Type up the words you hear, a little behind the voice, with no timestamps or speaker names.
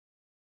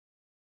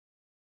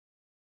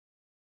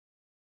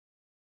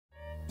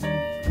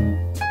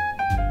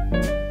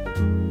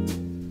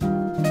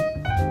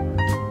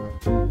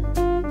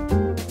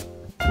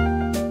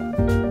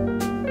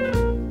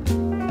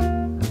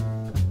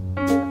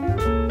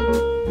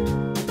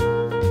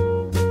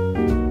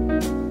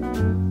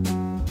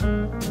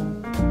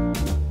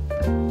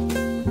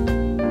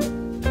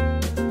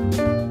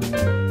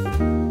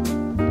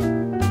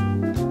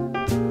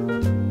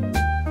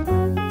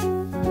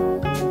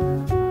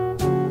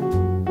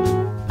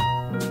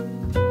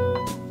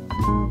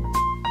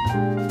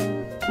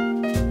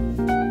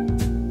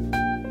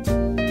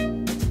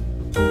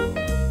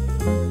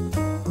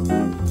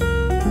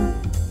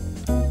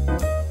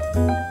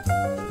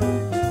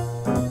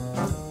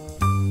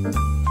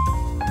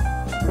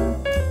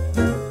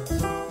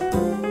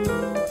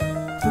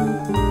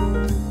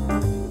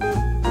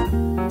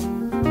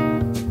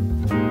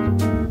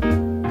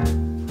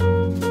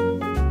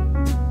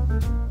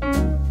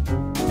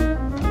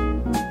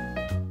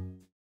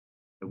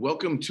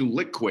Welcome to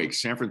Litquake,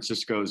 San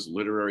Francisco's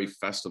literary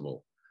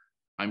festival.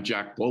 I'm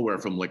Jack Bulwer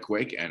from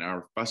Litquake, and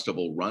our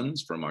festival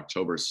runs from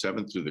October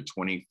 7th through the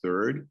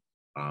 23rd.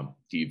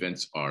 The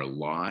events are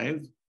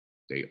live,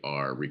 they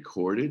are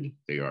recorded,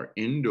 they are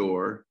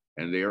indoor,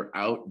 and they are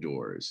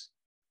outdoors.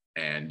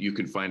 And you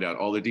can find out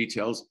all the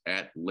details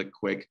at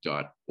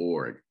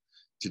litquake.org.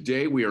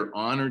 Today, we are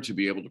honored to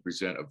be able to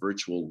present a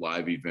virtual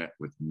live event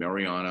with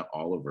Mariana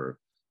Oliver.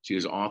 She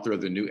is author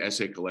of the new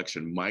essay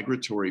collection,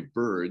 Migratory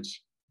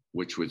Birds,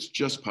 which was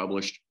just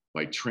published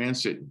by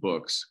Transit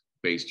Books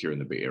based here in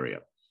the Bay Area.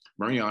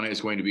 Mariana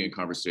is going to be in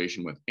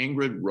conversation with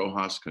Ingrid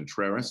Rojas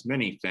Contreras.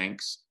 Many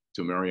thanks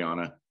to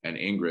Mariana and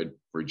Ingrid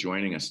for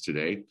joining us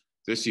today.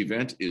 This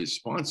event is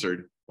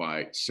sponsored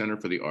by Center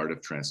for the Art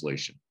of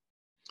Translation.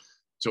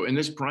 So in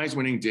this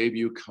prize-winning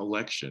debut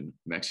collection,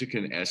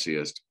 Mexican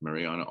essayist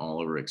Mariana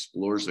Oliver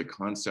explores the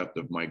concept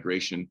of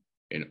migration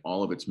in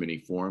all of its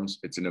many forms.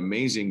 It's an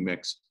amazing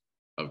mix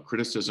of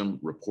criticism,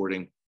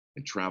 reporting,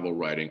 and travel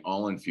writing,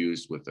 all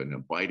infused with an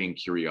abiding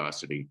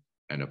curiosity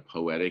and a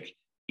poetic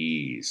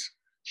ease.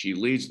 She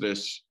leads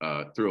this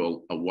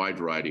through a wide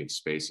variety of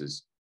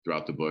spaces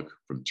throughout the book,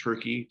 from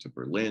Turkey to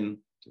Berlin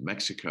to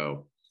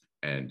Mexico.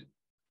 And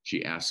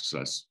she asks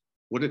us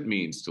what it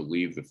means to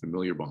leave the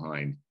familiar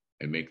behind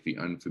and make the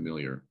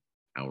unfamiliar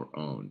our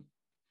own.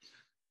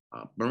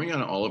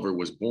 Mariana Oliver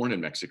was born in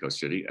Mexico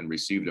City and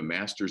received a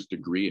master's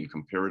degree in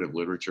comparative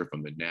literature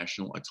from the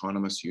National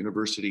Autonomous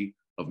University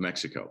of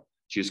Mexico.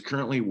 She is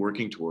currently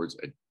working towards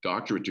a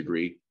doctorate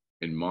degree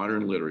in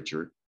modern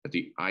literature at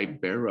the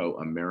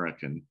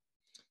Ibero-American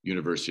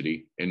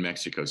University in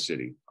Mexico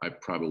City. I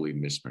probably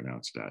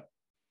mispronounced that.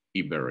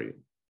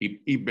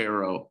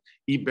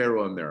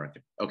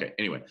 Ibero-American. Okay,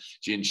 anyway,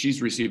 she's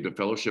received a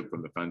fellowship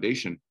from the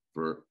Foundation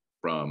for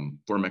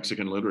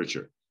Mexican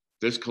Literature.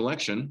 This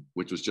collection,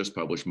 which was just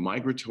published,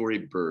 Migratory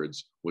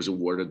Birds, was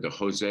awarded the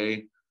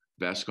Jose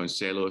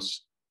Vasconcelos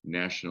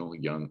National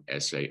Young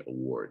Essay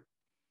Award.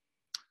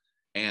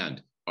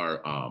 And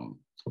our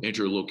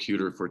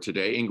interlocutor for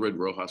today, Ingrid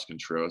Rojas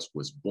Contreras,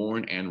 was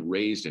born and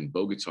raised in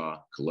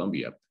Bogota,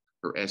 Colombia.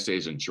 Her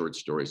essays and short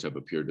stories have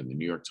appeared in the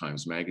New York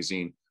Times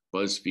Magazine,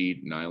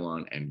 BuzzFeed,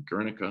 Nylon, and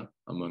Guernica,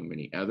 among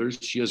many others.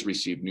 She has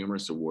received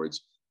numerous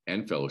awards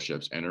and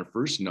fellowships, and her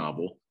first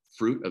novel,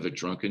 Fruit of the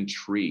Drunken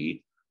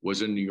Tree,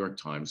 was a New York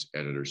Times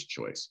Editor's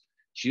Choice.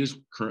 She is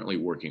currently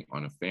working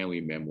on a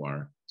family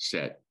memoir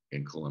set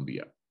in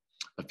Colombia.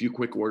 A few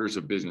quick orders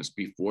of business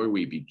before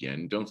we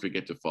begin. Don't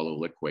forget to follow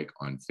Litquake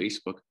on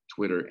Facebook,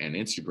 Twitter, and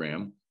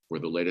Instagram for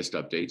the latest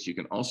updates. You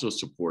can also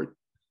support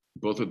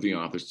both of the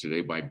authors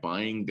today by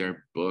buying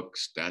their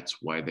books.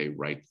 That's why they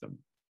write them.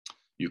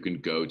 You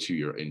can go to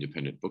your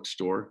independent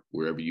bookstore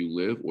wherever you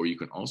live, or you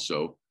can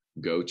also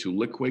go to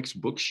Litquake's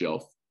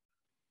bookshelf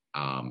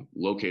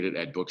located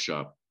at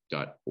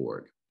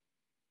bookshop.org.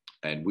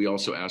 And we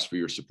also ask for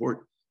your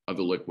support of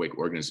the Litquake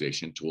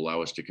organization to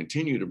allow us to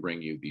continue to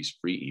bring you these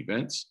free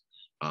events.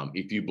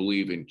 If you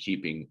believe in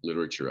keeping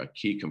literature a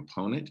key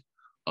component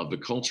of the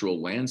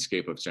cultural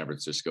landscape of San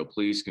Francisco,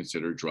 please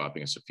consider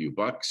dropping us a few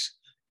bucks.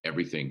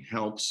 Everything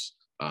helps.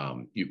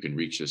 You can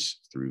reach us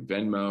through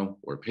Venmo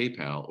or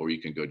PayPal, or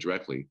you can go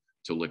directly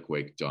to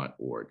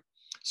litquake.org.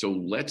 So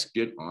let's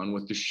get on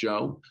with the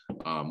show.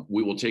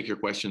 We will take your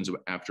questions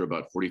after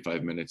about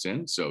 45 minutes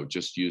in, so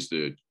just use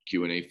the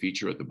Q&A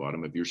feature at the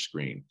bottom of your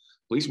screen.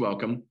 Please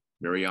welcome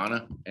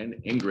Mariana and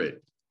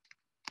Ingrid.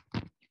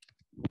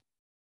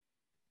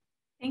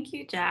 Thank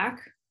you,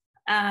 Jack.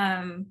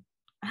 Hi,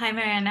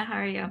 Mariana, how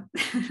are you?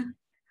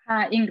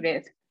 Hi,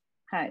 Ingrid.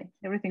 Hi,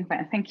 everything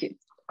fine, thank you.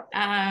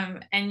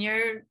 I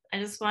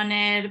just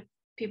wanted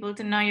people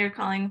to know you're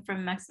calling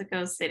from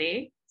Mexico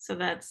City. So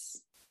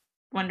that's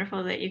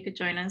wonderful that you could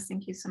join us.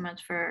 Thank you so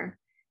much for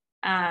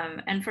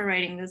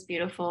writing this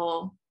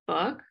beautiful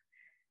book.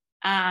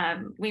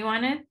 We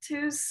wanted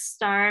to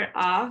start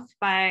off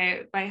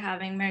by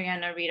having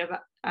Mariana read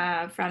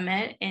from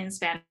it in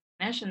Spanish,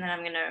 and then I'm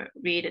going to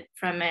read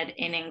from it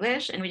in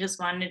English. And we just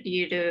wanted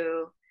you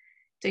to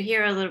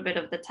hear a little bit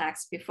of the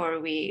text before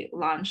we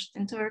launched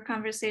into our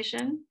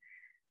conversation.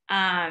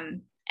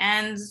 And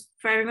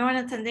for everyone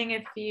attending,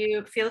 if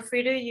you feel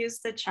free to use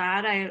the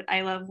chat.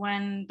 I love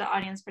when the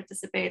audience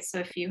participates. So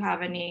if you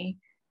have any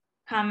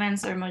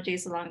comments or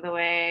emojis along the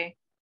way,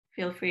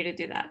 feel free to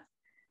do that.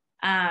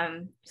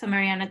 So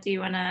Mariana, do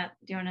you wanna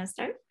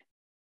start?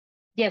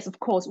 Yes, of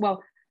course.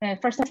 Well,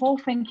 first of all,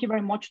 thank you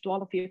very much to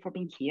all of you for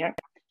being here.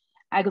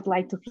 I would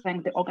like to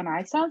thank the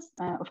organizers,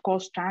 of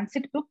course,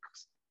 Transit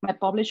Books, my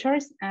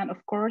publishers, and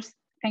of course,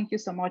 thank you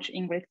so much,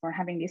 Ingrid, for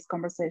having this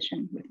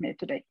conversation with me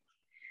today.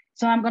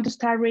 So I'm going to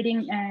start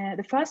reading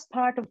the first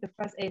part of the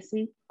first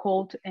essay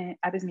called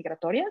Aves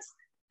Migratorias.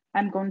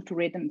 I'm going to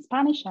read in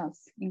Spanish,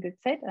 as Ingrid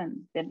said,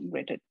 and then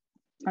Ingrid is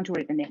going to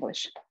read in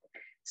English.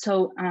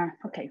 So,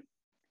 okay.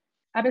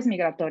 Aves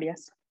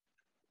Migratorias.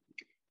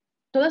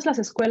 Todas las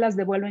escuelas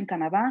de vuelo en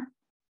Canadá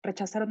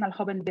rechazaron al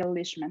joven Bill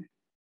Leishman.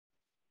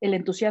 El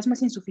entusiasmo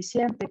es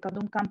insuficiente cuando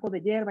un campo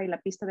de hierba y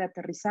la pista de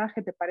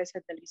aterrizaje te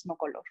parecen del mismo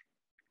color.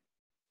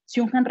 Si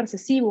un gen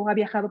recesivo ha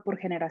viajado por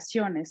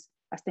generaciones,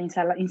 hasta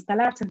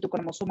instalarse en tu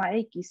cromosoma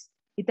X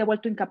y te ha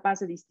vuelto incapaz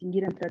de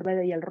distinguir entre el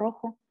verde y el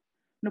rojo,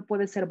 no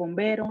puedes ser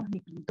bombero, ni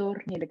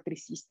pintor, ni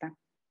electricista.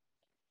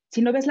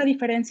 Si no ves la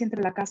diferencia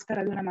entre la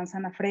cáscara de una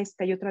manzana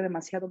fresca y otra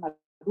demasiado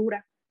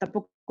madura,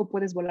 tampoco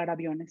puedes volar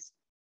aviones.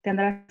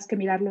 Tendrás que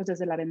mirarlos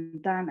desde la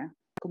ventana,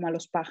 como a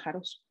los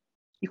pájaros.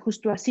 Y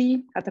justo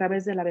así, a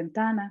través de la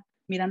ventana,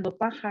 mirando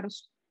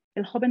pájaros,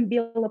 el joven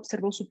Bill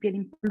observó su piel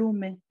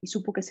implume y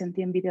supo que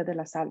sentía envidia de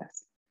las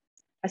alas.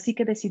 Así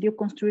que decidió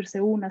construirse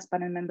unas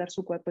para enmendar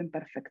su cuerpo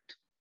imperfecto.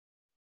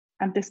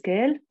 Antes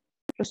que él,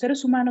 los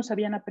seres humanos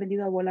habían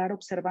aprendido a volar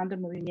observando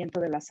el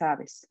movimiento de las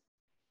aves.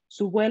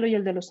 Su vuelo y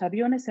el de los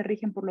aviones se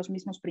rigen por los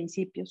mismos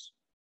principios.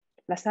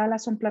 Las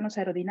alas son planos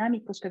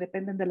aerodinámicos que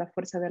dependen de la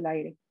fuerza del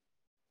aire.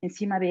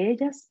 Encima de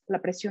ellas,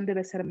 la presión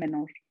debe ser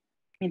menor,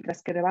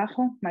 mientras que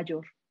debajo,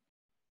 mayor.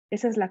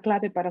 Esa es la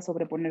clave para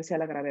sobreponerse a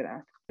la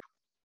gravedad.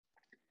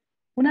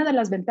 Una de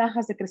las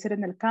ventajas de crecer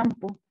en el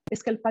campo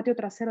es que el patio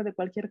trasero de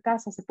cualquier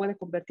casa se puede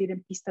convertir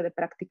en pista de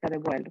práctica de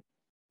vuelo.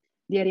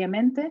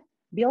 Diariamente,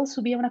 Bill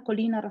subía una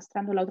colina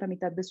arrastrando la otra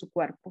mitad de su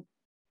cuerpo,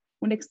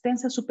 una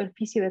extensa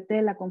superficie de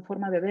tela con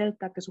forma de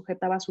delta que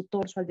sujetaba su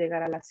torso al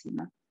llegar a la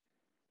cima.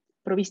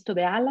 Provisto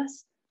de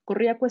alas,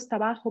 corría cuesta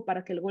abajo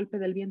para que el golpe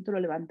del viento lo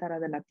levantara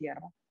de la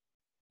tierra.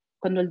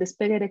 Cuando el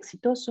despegue era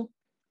exitoso,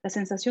 la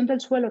sensación del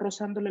suelo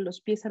rozándole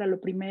los pies era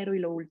lo primero y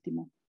lo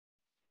último.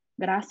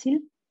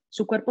 Grácil,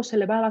 su cuerpo se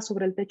elevaba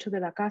sobre el techo de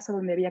la casa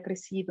donde había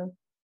crecido,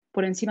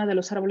 por encima de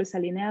los árboles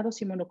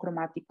alineados y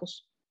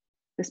monocromáticos.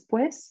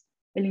 Después,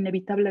 el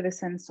inevitable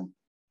descenso,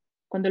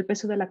 cuando el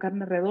peso de la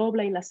carne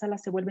redobla y las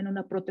alas se vuelven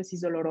una prótesis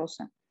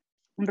dolorosa,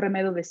 un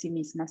remedio de sí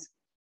mismas.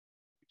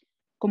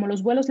 Como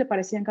los vuelos le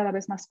parecían cada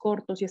vez más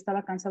cortos y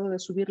estaba cansado de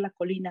subir la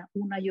colina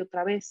una y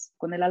otra vez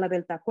con el ala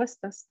delta a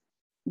cuestas,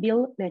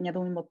 Bill le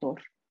añadió un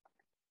motor.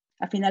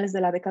 A finales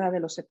de la década de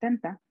los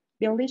 70,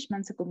 Bill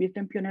Leishman se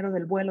convirtió en pionero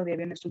del vuelo de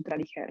aviones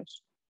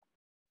ultraligeros.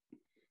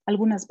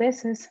 Algunas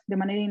veces, de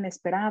manera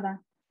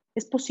inesperada,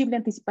 es posible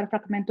anticipar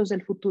fragmentos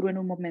del futuro en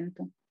un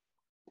momento.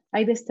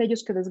 Hay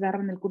destellos que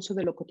desgarran el curso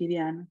de lo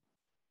cotidiano,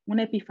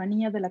 una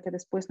epifanía de la que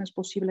después no es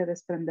posible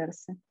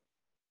desprenderse.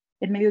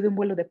 En medio de un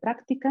vuelo de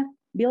práctica,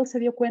 Bill se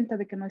dio cuenta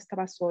de que no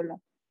estaba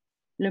solo.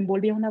 Lo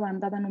envolvía una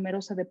bandada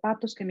numerosa de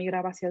patos que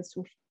migraba hacia el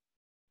sur.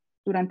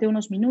 Durante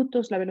unos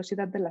minutos, la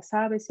velocidad de las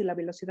aves y la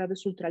velocidad de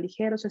sus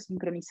ultraligeros se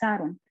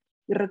sincronizaron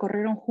y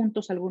recorrieron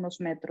juntos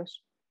algunos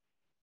metros.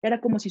 Era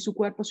como si su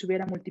cuerpo se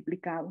hubiera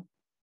multiplicado.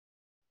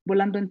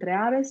 Volando entre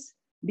aves,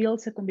 Bill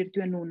se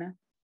convirtió en una.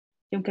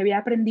 Y aunque había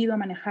aprendido a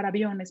manejar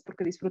aviones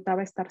porque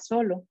disfrutaba estar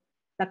solo,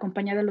 la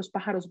compañía de los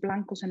pájaros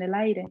blancos en el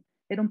aire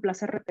era un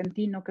placer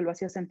repentino que lo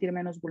hacía sentir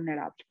menos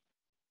vulnerable.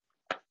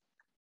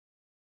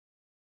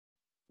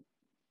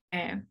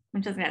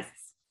 Muchas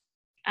gracias.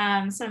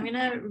 So I'm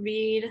gonna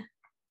read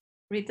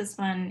this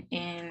one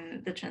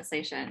in the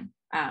translation.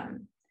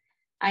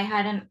 I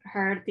hadn't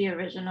heard the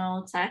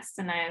original text,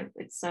 and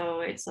it's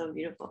so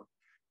beautiful.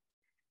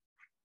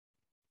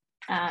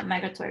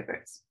 Migratory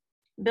Birds.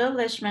 Bill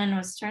Leishman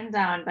was turned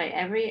down by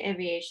every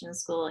aviation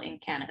school in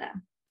Canada.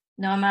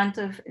 No amount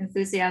of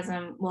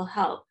enthusiasm will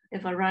help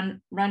if a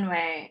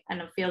runway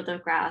and a field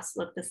of grass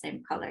look the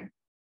same color.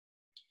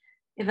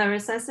 If a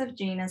recessive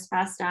gene is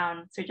passed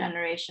down through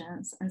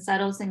generations and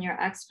settles in your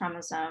X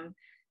chromosome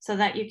so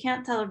that you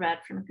can't tell red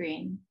from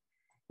green,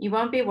 you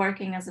won't be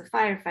working as a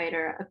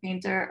firefighter, a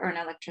painter, or an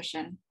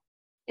electrician.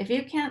 If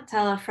you can't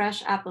tell a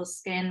fresh apple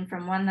skin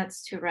from one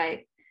that's too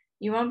ripe,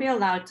 you won't be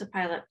allowed to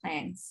pilot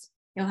planes.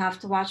 You'll have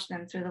to watch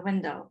them through the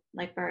window,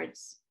 like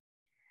birds.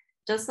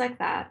 Just like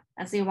that,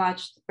 as he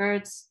watched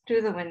birds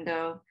through the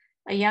window,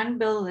 a young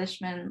Bill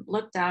Leishman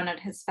looked down at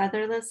his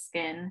featherless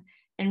skin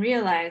and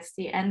realized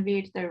he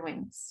envied their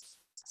wings.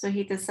 So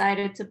he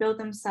decided to build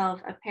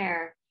himself a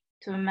pair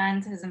to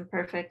amend his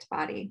imperfect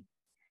body.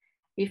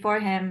 Before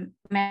him,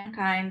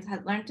 mankind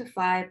had learned to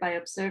fly by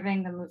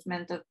observing the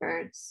movement of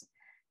birds.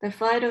 The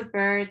flight of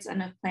birds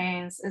and of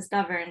planes is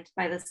governed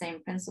by the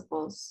same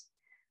principles.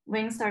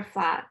 Wings are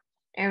flat,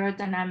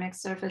 aerodynamic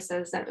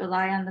surfaces that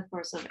rely on the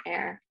force of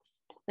air.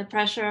 The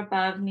pressure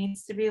above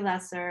needs to be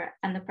lesser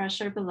and the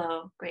pressure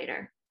below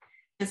greater.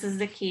 This is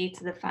the key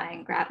to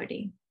defying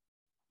gravity.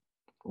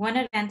 One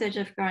advantage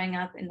of growing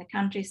up in the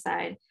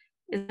countryside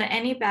is that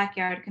any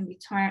backyard can be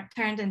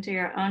turned into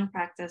your own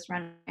practice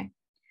runway.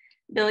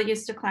 Bill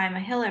used to climb a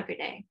hill every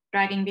day,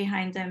 dragging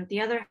behind him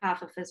the other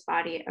half of his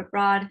body, a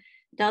broad,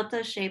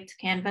 delta-shaped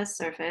canvas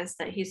surface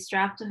that he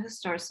strapped to his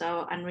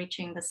torso on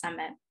reaching the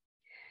summit.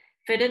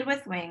 Fitted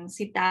with wings,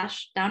 he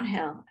dashed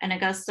downhill, and a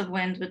gust of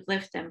wind would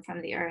lift him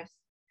from the earth.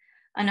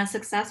 On a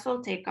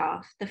successful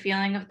takeoff, the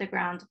feeling of the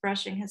ground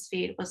brushing his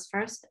feet was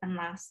first and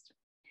last.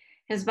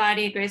 His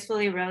body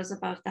gracefully rose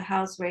above the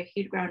house where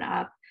he'd grown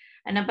up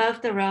and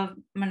above the row of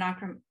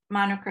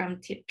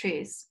monochrome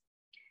trees.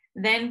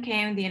 Then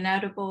came the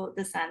inevitable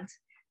descent,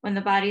 when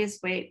the body's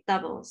weight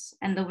doubles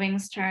and the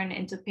wings turn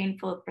into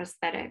painful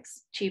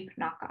prosthetics, cheap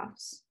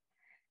knockoffs.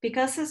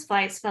 Because his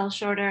flights fell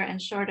shorter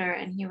and shorter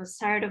and he was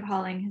tired of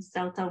hauling his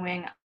delta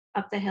wing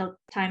up the hill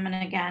time and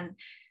again,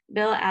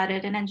 Bill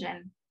added an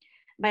engine.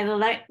 By the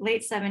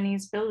late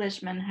 70s, Bill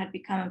Lishman had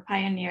become a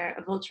pioneer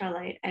of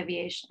ultralight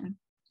aviation.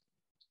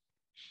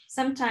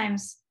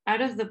 Sometimes, out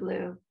of the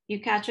blue,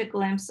 you catch a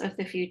glimpse of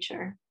the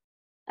future,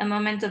 a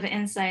moment of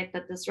insight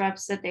that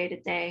disrupts the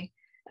day-to-day,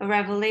 a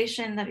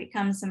revelation that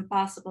becomes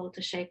impossible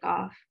to shake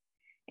off.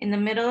 In the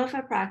middle of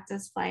a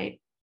practice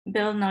flight,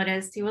 Bill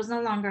noticed he was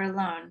no longer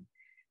alone,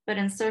 but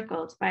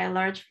encircled by a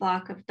large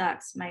flock of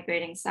ducks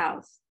migrating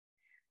south.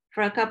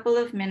 For a couple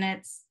of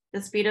minutes,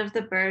 the speed of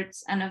the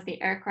birds and of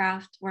the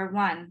aircraft were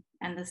one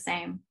and the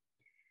same,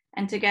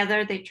 and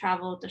together they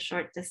traveled a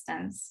short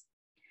distance.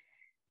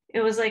 It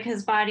was like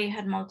his body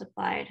had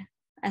multiplied.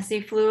 As he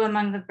flew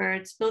among the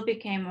birds, Bill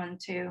became one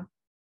too.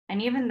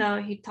 And even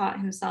though he taught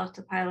himself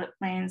to pilot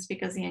planes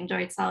because he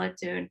enjoyed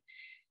solitude,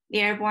 the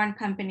airborne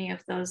company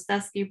of those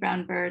dusky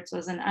brown birds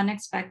was an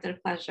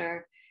unexpected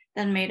pleasure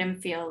that made him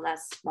feel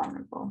less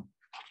vulnerable.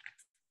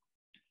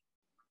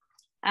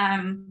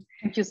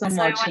 Thank you so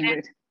much,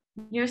 Ingrid.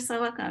 You're so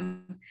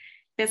welcome.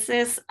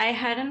 I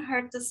hadn't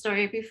heard the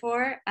story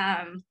before,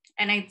 and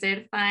I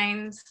did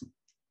find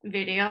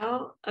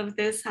video of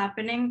this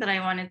happening that I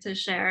wanted to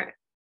share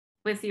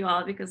with you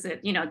all, because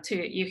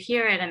you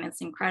hear it and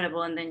it's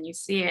incredible, and then you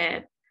see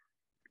it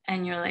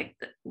and you're like,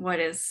 what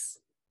is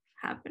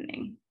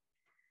happening?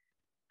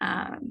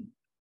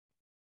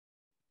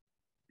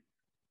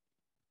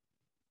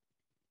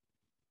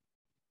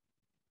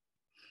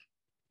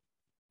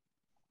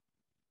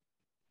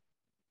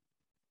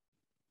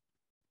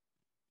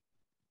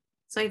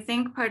 So I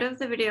think part of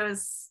the video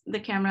is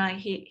the camera.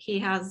 He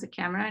has the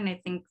camera, and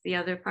I think the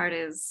other part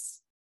is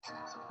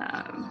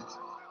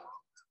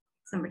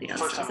somebody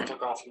else. First time I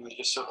took off, and we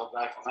just circled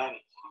back and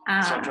landed.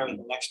 So I tried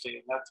the next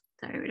day.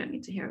 Sorry, we don't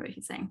need to hear what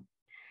he's saying.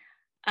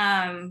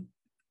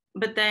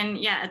 But then,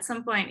 yeah, at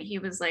some point he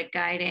was like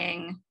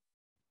guiding.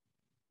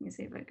 Let me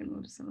see if I can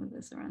move some of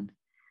this around.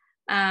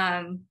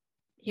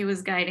 He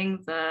was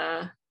guiding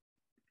the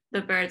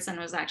birds and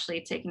was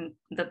actually taking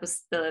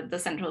the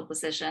central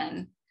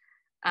position,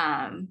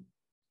 and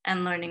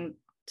learning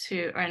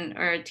to,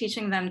 or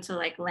teaching them to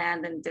like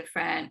land in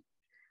different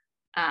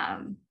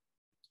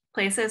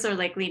places, or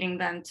like leading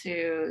them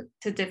to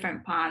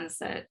different ponds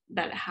that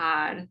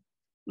had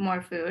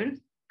more food,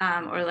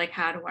 or like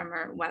had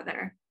warmer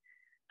weather.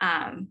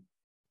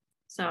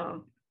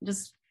 So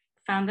just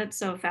found it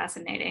so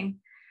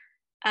fascinating.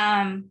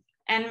 And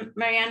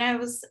Mariana, I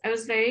was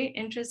very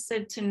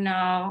interested to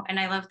know, and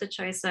I love the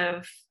choice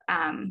of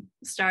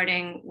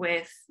starting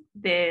with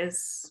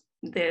this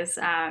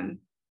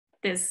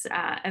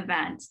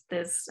event,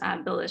 this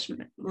Bill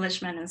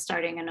Lishman, and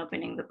starting and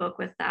opening the book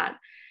with that.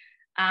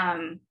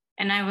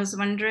 And I was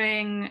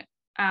wondering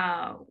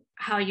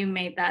how you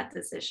made that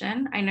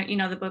decision. I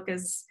know, the book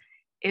is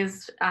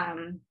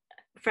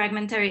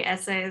fragmentary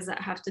essays that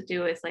have to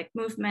do with like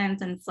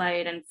movement and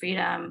flight and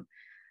freedom,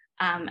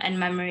 and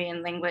memory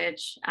and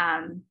language.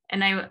 And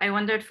I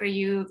wondered for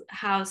you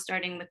how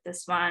starting with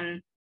this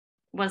one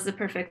was the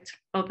perfect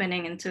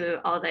opening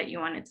into all that you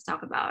wanted to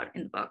talk about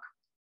in the book.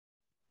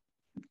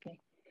 Okay.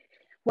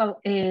 Well,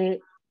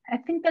 I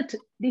think that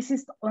this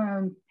is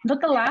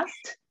not the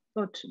last,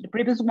 but the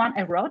previous one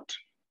I wrote.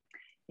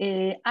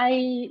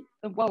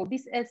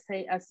 This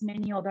essay, as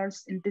many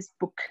others in this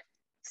book,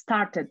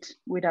 started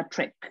with a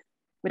trip,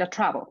 with a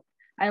travel.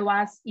 I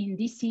was in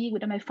DC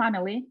with my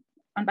family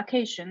on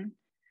vacation,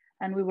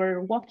 and we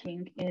were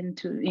walking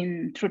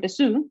through the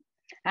zoo.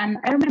 And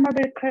I remember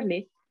very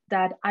clearly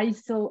that I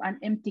saw an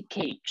empty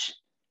cage,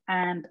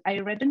 and I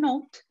read a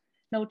note,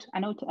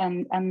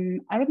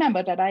 and I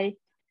remember that I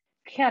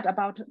heard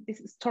about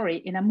this story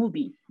in a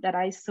movie that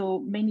I saw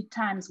many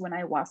times when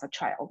I was a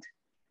child.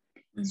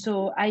 Mm-hmm.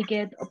 So I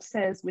get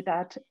obsessed with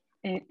that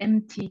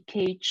empty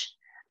cage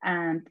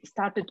and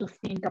started to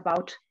think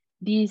about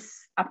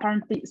this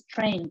apparently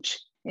strange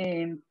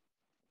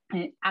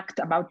act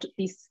about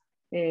these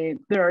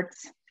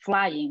birds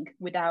flying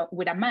with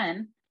a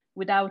man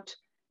without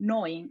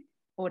knowing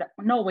or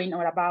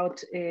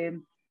about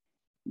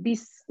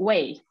this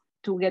way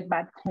to get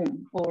back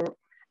home. Or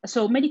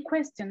so many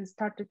questions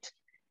started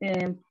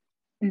in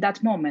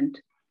that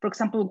moment. For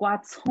example,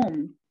 what's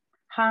home?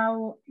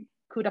 How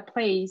could a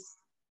place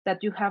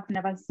that you have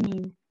never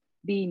seen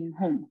be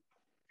home?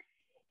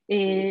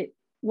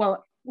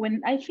 Well,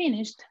 when I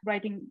finished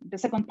writing the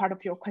second part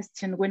of your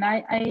question, when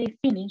I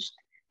finished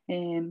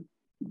the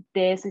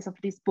essays of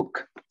this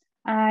book,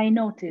 I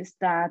noticed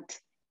that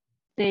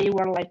they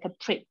were like a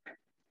trip.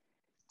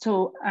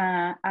 So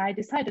I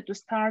decided to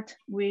start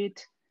with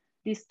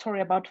this story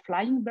about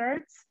flying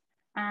birds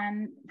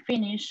and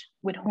finish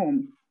with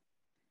home.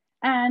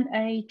 And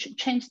I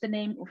changed the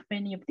name of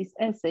many of these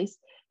essays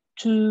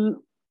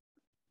to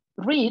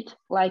read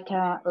like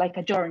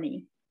a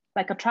journey,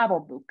 like a travel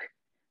book.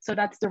 So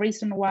that's the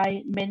reason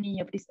why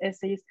many of these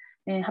essays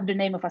have the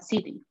name of a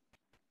city.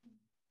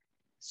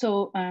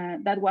 So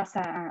that was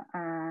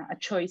a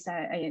choice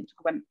I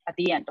took at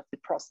the end of the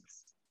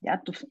process. Yeah,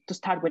 to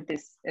start with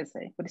this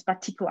essay, with this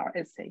particular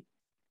essay.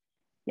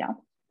 Yeah.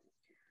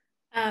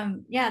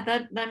 Yeah,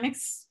 that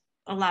makes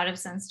a lot of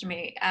sense to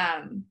me.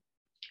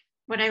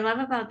 what I love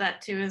about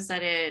that too is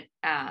that it,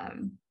 I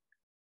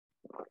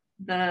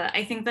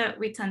think that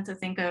we tend to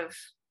think of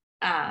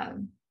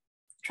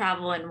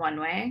travel in one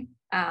way,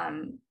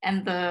 and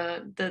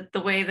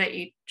the way that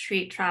you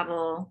treat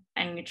travel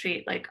and you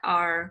treat like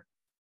our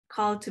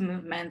call to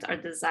movement, our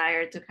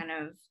desire to kind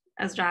of,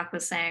 as Jack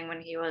was saying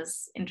when he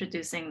was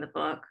introducing the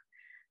book,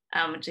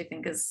 which I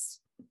think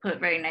is put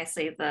very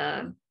nicely,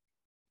 the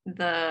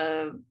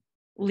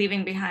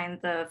leaving behind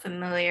the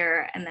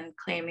familiar and then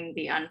claiming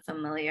the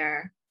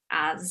unfamiliar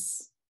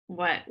as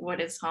what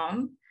is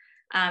home.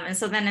 And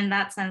so then in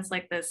that sense,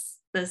 like this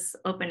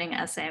opening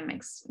essay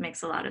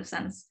makes a lot of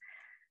sense.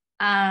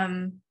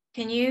 Can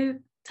you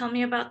tell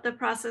me about the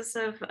process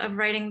of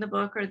writing the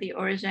book, or the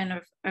origin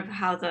of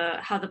how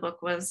the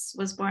book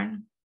was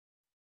born?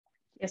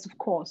 Yes, of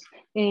course.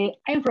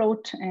 I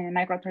wrote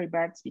Migratory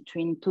Birds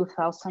between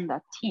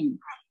 2013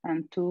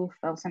 and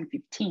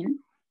 2015.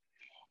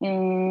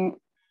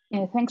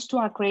 Thanks to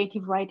a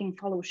creative writing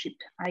fellowship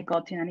I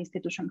got in an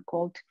institution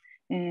called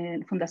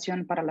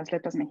Fundación para las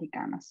Letras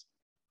Mexicanas.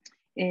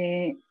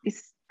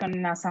 It's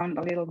gonna sound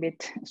a little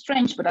bit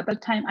strange, but at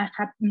that time I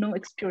had no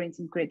experience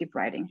in creative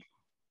writing.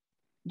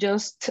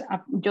 Just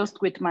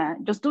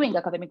doing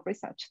academic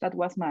research. That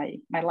was my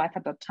life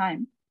at that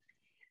time.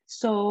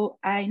 So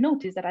I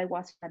noticed that I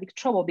was in a big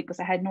trouble because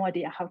I had no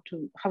idea how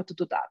to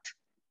do that.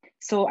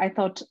 So I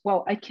thought,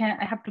 well, I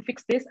have to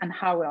fix this, and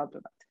how will I do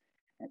that?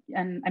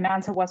 And my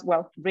answer was,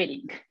 well,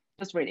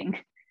 just reading.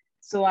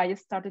 So I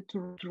started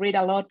to read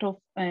a lot of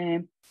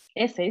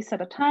essays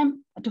at a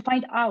time to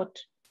find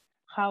out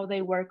how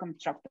they were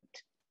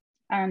constructed,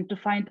 and to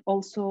find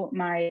also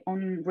my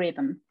own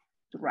rhythm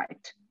to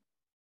write.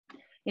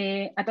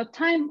 At that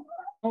time,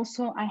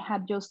 also, I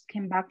had just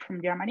came back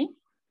from Germany,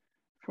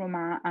 from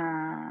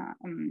a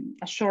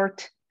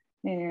short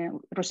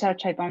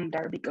research I done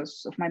there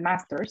because of my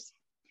master's.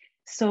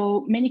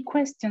 So many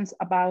questions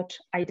about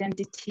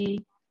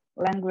identity,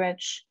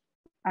 language,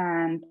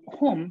 and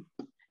home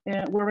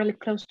were really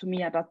close to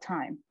me at that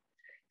time.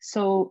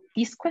 So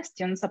these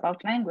questions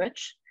about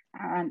language,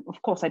 and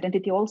of course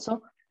identity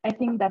also, I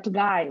think that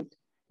guide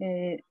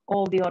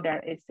all the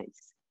other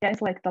essays.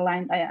 That's like the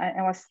line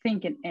I was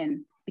thinking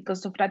in,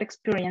 because of that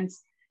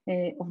experience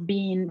of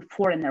being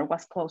foreigner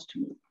was close to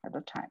me at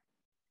the time.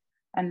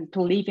 And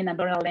to live in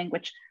another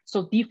language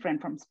so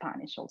different from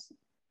Spanish also.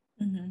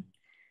 Mm-hmm.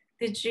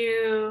 Did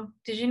you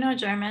know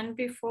German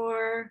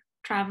before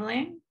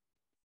traveling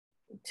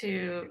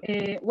to?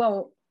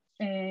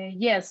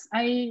 Yes,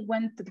 I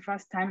went the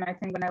first time, I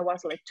think when I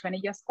was like 20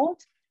 years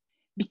old,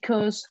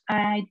 because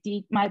I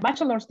did my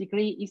bachelor's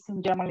degree is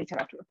in German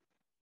literature.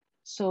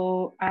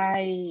 So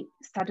I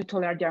started to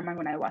learn German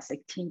when I was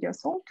 18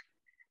 years old.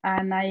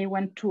 And I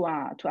went to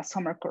a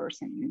summer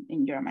course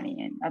in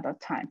Germany at that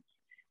time.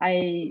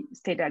 I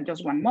stayed there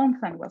just 1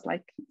 month and was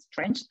like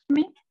strange to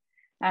me.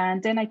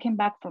 And then I came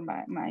back for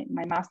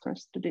my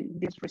master's to do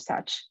this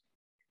research.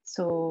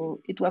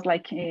 So it was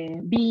like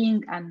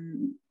living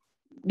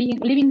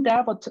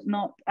there, but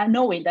not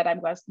knowing that I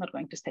was not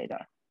going to stay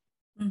there.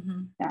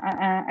 Mm-hmm.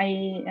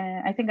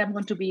 I think I'm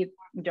going to be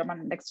in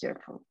German next year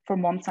for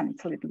months, and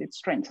it's a little bit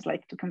strange. It's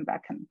like to come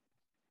back and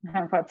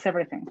that's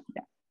everything.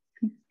 Yeah.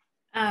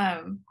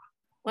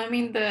 Well, I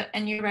mean,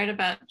 and you write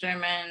about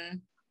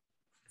German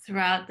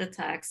throughout the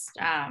text,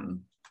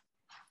 and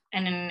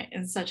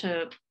in such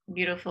a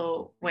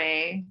beautiful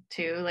way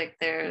too. Like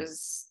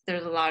there's a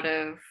lot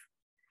of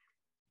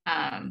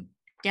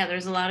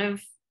there's a lot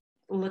of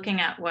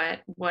looking at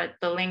what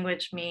the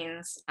language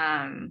means,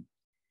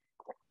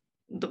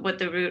 what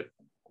the root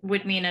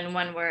would mean in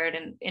one word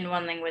and in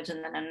one language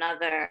and then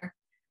another.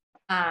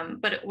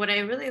 But what I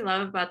really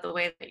love about the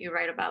way that you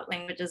write about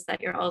language is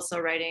that you're also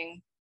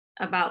writing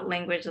about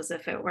language as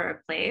if it were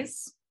a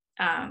place.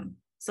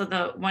 So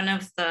one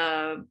of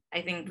the,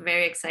 I think,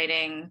 very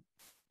exciting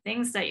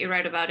things that you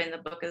write about in the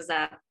book is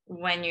that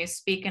when you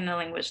speak in a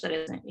language that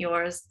isn't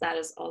yours, that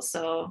is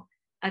also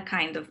a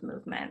kind of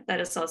movement.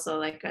 That is also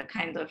like a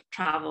kind of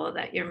travel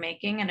that you're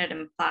making, and it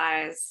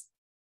implies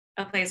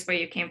a place where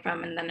you came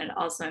from, and then it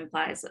also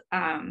implies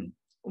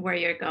where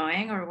you're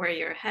going or where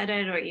you're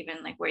headed, or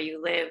even like where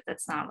you live.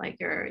 That's not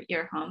like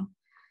your home.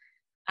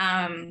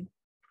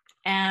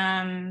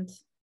 And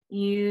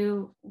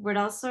you were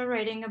also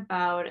writing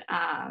about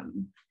her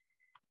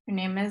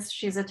name is,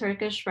 she's a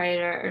Turkish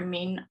writer,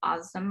 Ermin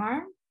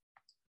Özdemir.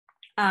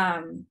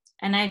 And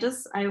I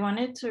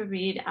wanted to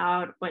read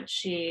out what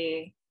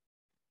she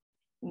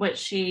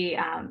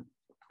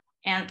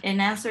and in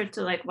answer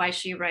to like why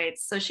she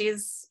writes. So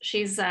she's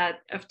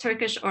of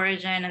Turkish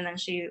origin, and then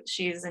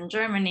she's in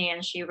Germany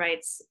and she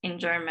writes in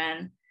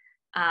German,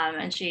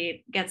 and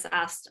she gets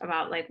asked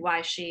about like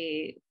why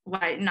choose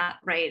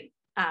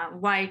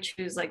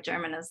like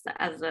German as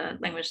the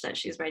language that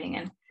she's writing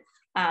in,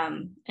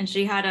 and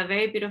she had a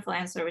very beautiful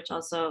answer which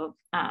also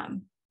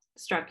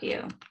struck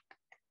you.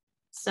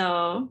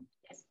 So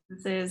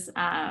this is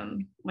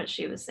what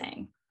she was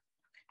saying.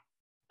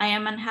 I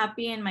am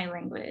unhappy in my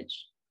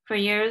language. For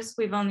years,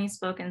 we've only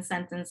spoken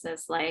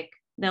sentences like,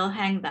 they'll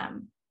hang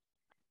them.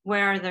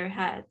 Where are their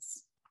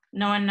heads?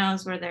 No one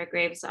knows where their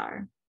graves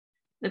are.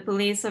 The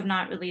police have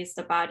not released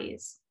the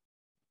bodies.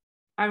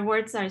 Our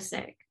words are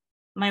sick.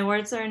 My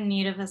words are in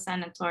need of a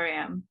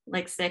sanatorium,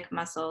 like sick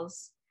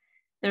muscles.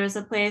 There is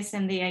a place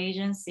in the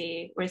Aegean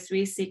Sea where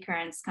 3 sea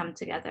currents come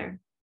together.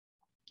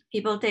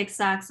 People take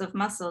sacks of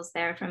mussels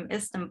there from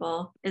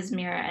Istanbul,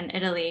 Izmir, and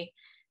Italy,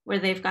 where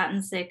they've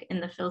gotten sick in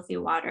the filthy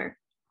water.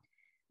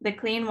 The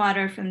clean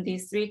water from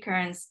these 3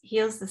 currents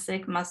heals the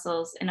sick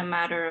mussels in a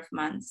matter of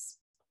months.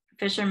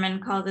 Fishermen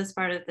call this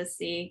part of the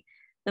sea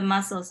the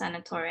mussel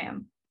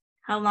sanatorium.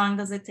 How long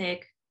does it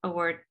take a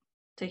word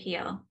to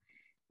heal?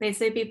 They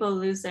say people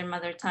lose their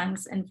mother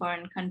tongues in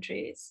foreign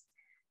countries,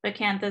 but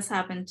can't this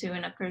happen too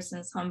in a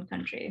person's home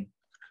country?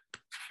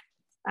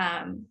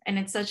 And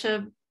it's such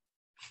a,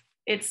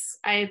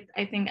 I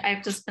think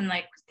I've just been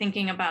like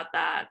thinking about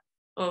that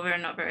over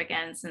and over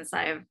again since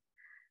I've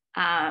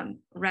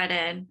read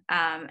it.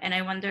 And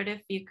I wondered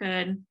if you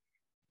could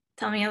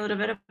tell me a little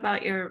bit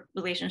about your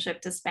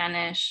relationship to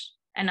Spanish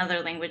and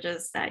other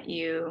languages that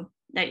you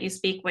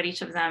speak, what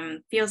each of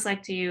them feels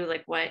like to you,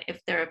 like what,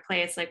 if they're a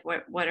place, like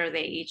what are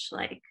they each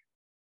like?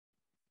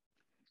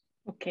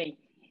 Okay.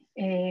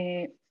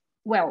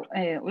 Well,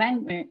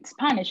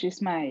 Spanish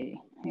is my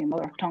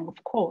mother tongue,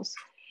 of course,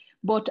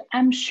 but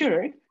I'm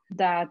sure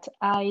that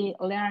I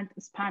learned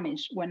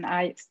Spanish when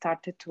I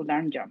started to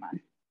learn German,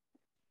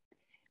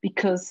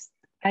 because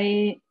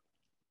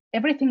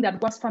everything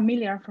that was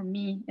familiar for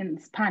me in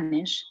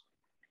Spanish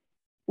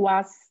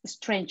was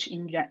strange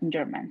in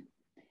German.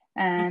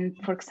 And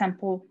for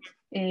example,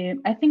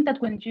 I think that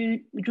when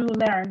you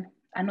learn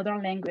another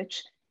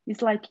language,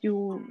 it's like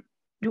you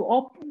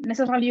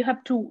necessarily you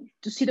have to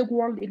see the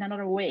world in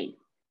another way,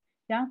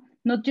 yeah,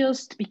 not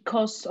just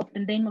because of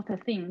the name of the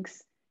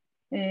things,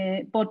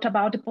 but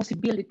about the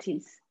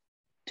possibilities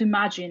to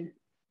imagine.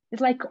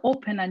 It's like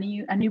open a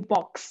new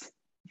box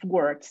of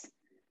words.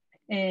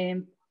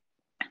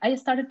 I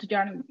started to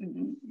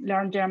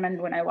learn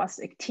German when I was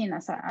 18,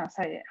 as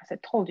I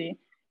told you,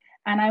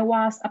 and I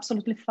was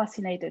absolutely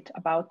fascinated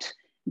about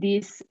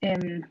this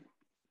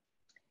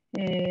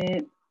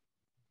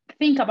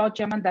think about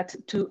German, that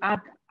to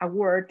add a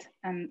word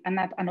and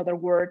add another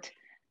word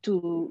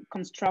to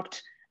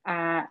construct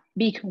a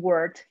big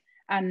word.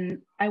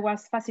 And I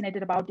was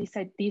fascinated about this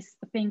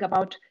thing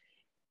about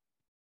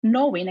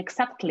knowing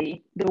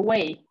exactly the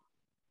way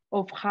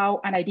of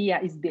how an idea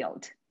is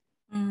built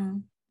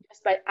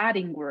just by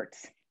adding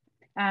words.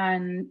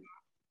 And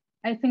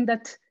I think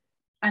that,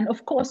 and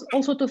of course,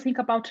 also to think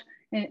about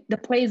the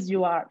place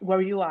you are,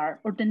 where you are,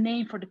 or the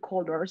name for the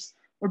colors,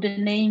 or the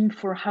name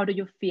for how do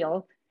you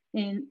feel.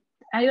 And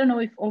I don't know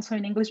if also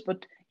in English,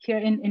 but here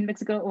in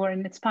Mexico or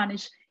in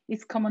Spanish,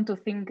 it's common to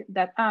think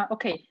that,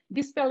 okay,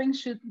 this spelling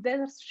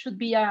there should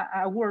be a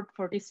word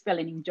for this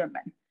spelling in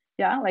German.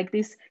 Yeah, like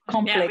these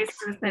complex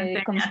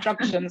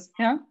constructions.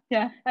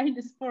 Yeah, I think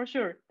this for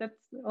sure. That's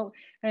all.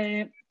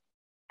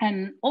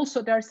 And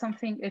also there's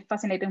something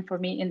fascinating for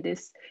me in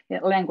this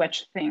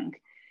language thing.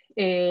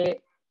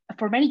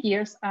 For many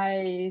years,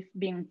 I've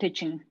been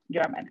teaching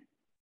German.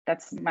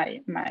 That's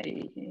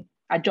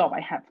a job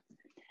I have.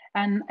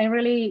 And I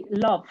really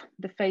love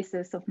the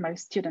faces of my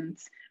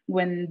students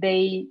when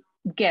they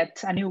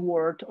get a new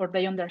word or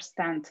they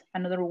understand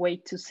another way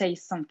to say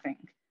something.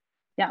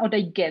 Yeah, or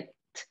they get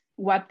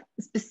what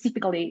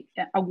specifically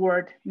a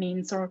word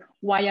means, or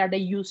why are they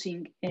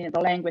using the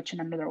language in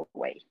another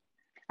way.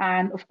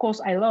 And of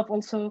course, I love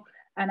also,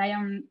 and I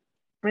am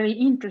really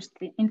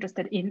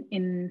interested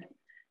in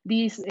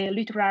these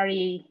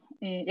literary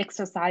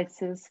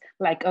exercises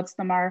like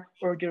Özdamar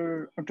or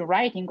your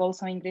writing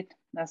also, Ingrid,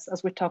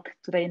 as we talked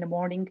today in the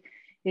morning,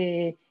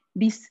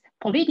 this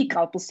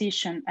political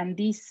position and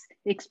this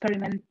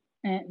experiment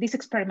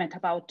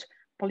about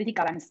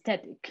political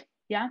anesthetic.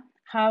 Yeah,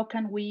 how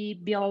can we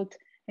build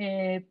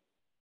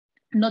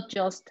not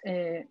just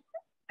a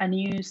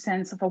new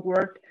sense of a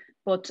word,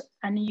 but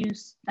a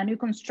new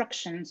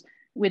constructions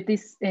with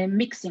these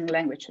mixing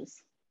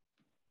languages.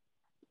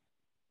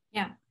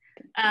 Yeah.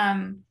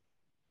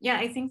 Yeah,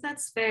 I think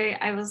that's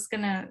I was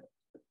gonna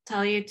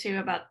tell you too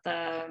about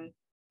the,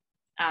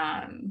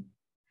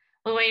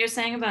 well, what you're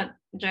saying about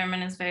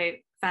German is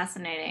very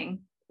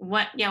fascinating.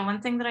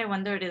 One thing that I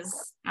wondered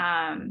is,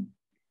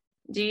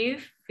 do you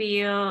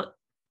feel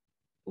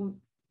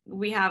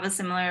we have a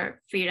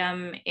similar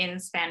freedom in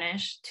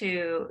Spanish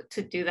to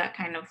do that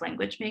kind of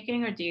language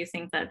making, or do you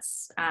think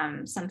that's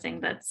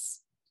something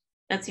that's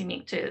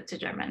unique to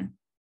German?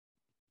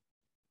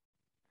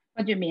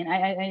 What do you mean?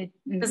 I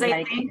like,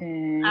 I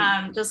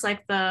think just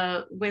like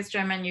with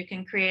German, you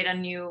can create a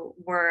new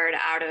word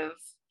out of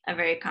a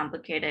very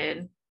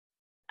complicated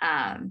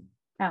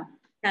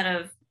set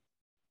of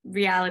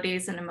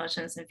realities and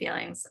emotions and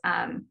feelings.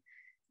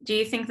 Do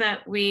you think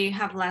that we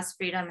have less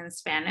freedom in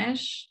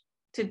Spanish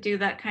to do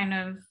that kind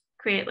of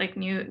create like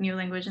new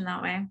language in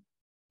that way?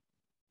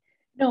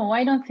 No,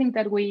 I don't think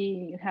that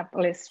we have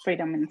less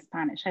freedom in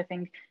Spanish. I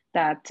think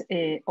that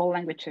all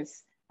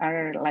languages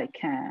are like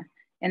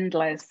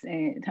endless,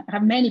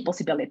 have many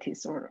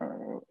possibilities.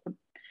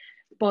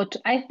 But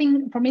I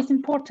think for me it's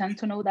important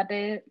to know that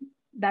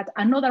that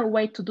another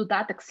way to do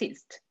that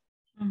exists.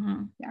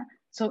 Mm-hmm. Yeah,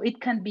 so it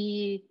can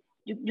be,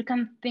 you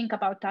can think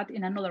about that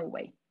in another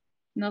way,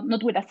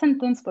 not with a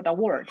sentence, but a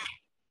word.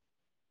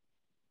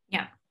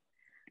 Yeah.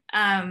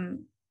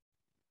 And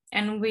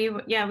we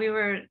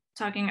were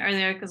talking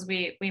earlier, because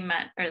we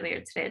met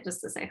earlier today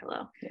just to say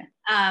hello. Yeah.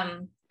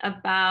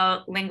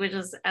 About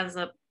languages as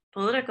a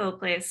political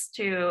place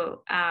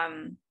too.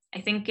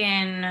 I think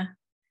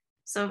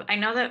so I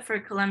know that for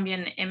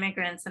Colombian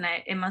immigrants, and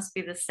it must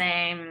be the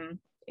same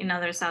in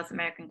other South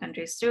American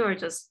countries too, or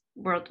just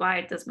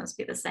worldwide, this must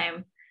be the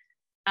same.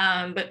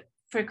 But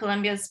for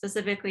Colombia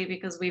specifically,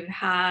 because we've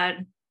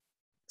had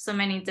so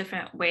many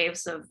different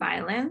waves of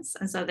violence.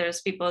 And so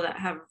there's people that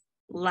have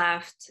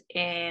left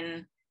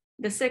in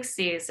the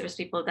 60s, there's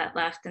people that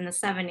left in the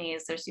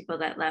 70s, there's people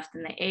that left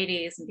in the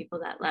 80s, and people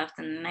that left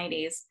in the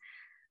 90s.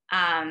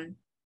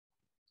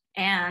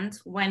 And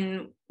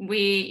when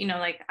we,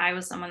 like I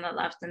was someone that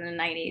left in the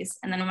 90s.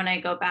 And then when I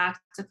go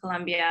back to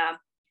Colombia,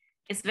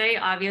 it's very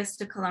obvious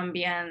to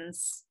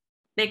Colombians,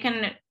 they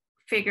can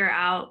figure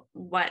out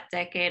what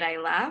decade I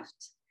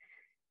left,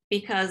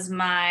 because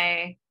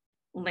my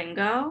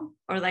lingo,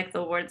 or like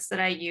the words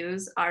that I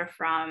use, are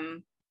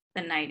from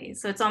the 90s.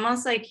 So it's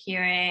almost like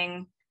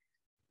hearing,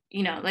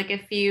 like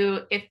if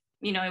it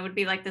would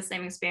be like the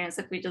same experience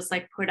if we just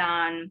like put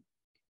on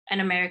an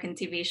American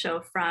TV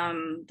show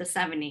from the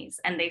 70s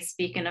and they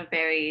speak in a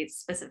very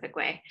specific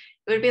way.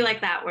 It would be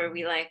like that, where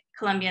we like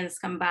Colombians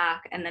come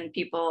back and then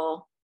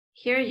people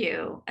hear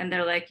you and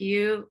they're like,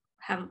 you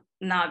have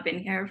not been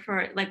here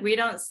for, like, we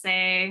don't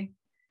say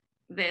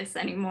this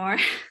anymore.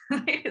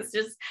 It's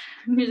just,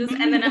 and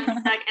then I'm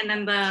stuck, and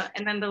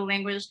then the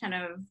language kind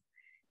of,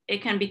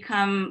 it can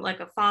become like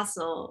a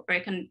fossil, or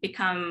it can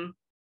become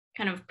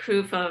kind of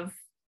proof of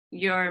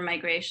your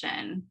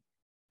migration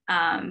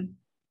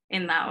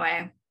in that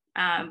way.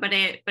 But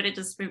it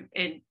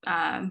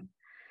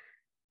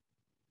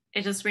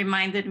just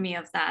reminded me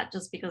of that,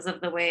 just because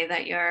of the way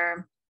that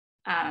you're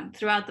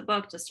throughout the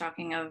book just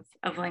talking of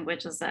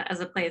language as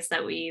a place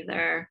that we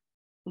either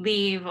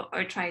leave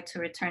or try to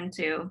return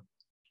to.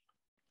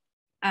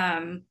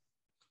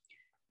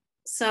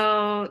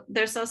 So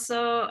there's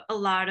also a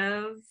lot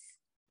of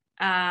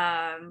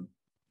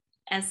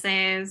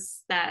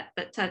essays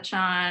that touch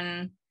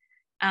on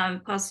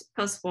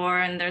post-war,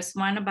 and there's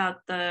one about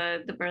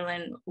the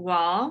Berlin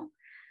Wall.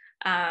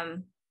 I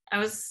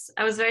was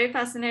very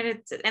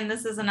fascinated, and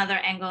this is another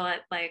angle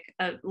at like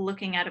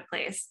looking at a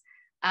place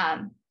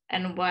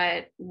and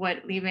what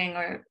leaving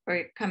or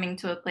coming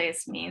to a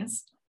place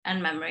means,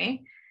 and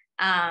memory.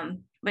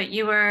 But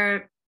you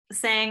were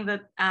saying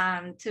that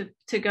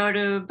to go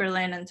to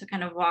Berlin and to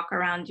kind of walk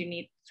around, you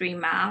need 3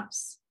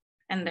 maps.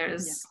 And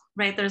there's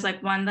there's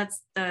like one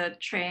that's the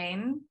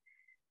train.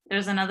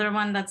 There's another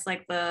one that's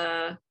like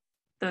the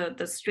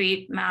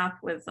street map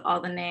with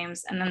all the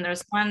names, and then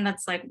there's one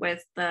that's like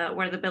with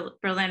where the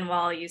Berlin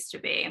Wall used to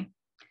be.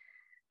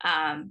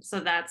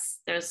 So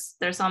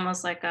there's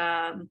almost like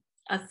a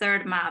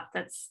third map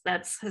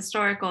that's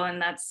historical,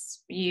 and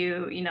that's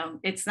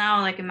it's now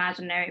like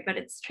imaginary, but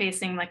it's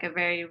tracing like a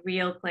very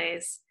real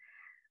place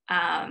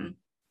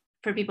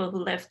for people who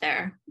live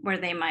there, where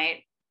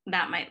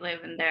that might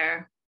live in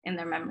their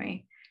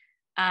memory.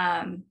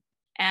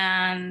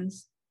 And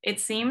it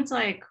seemed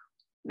like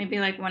maybe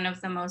like one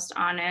of the most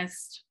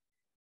honest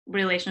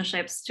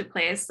relationships to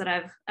place that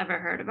I've ever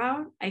heard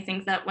about. I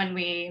think that when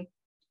we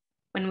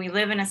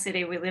live in a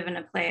city, we live in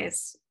a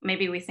place,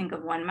 maybe we think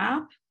of one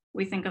map,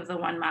 we think of the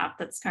one map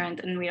that's current,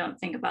 and we don't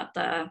think about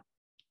the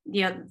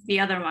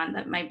other one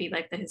that might be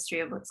like the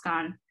history of what's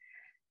gone.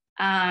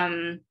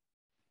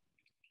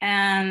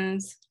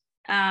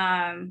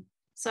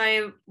 So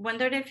I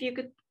wondered if you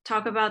could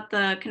talk about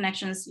the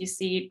connections you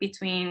see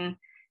between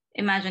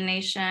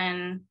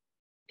imagination,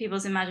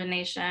 people's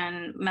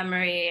imagination,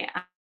 memory,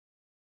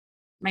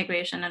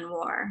 migration, and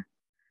war.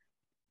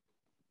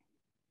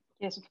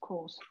 Yes, of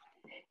course.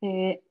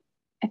 I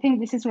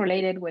think this is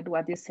related with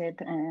what you said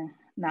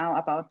now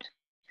about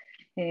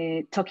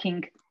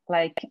talking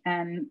like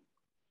an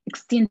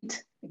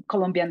extinct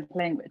Colombian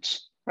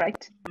language,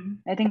 right?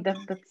 Mm-hmm. I think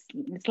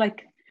it's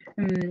like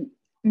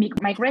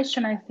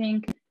migration, I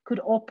think, could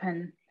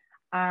open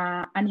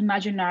an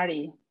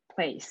imaginary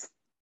place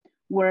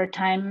where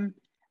time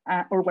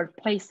or where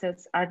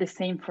places are the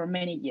same for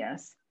many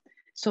years.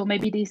 So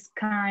maybe this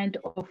kind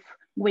of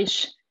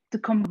wish to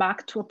come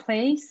back to a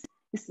place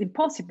is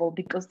impossible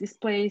because this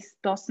place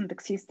doesn't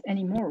exist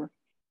anymore,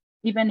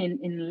 even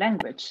in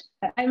language.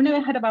 I've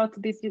never heard about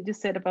this. You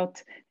just said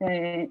about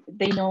they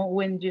know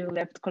when you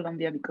left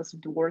Colombia because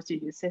of the words you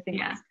use. I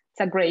think it's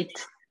a great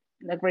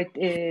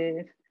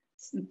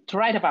to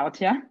write about.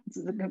 Yeah.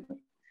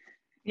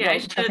 Yeah, I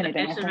should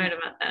write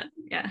about that.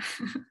 Yeah.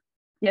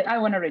 Yeah, I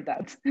want to read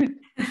that.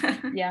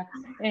 Yeah.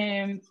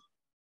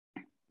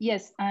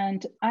 Yes,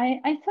 and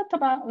I thought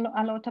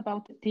a lot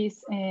about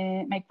this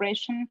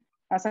migration,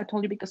 as I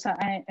told you, because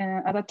I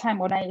at that time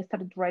when I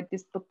started to write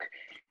this book,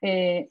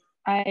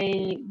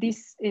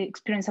 this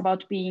experience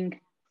about being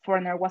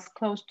foreigner was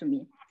close to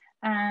me.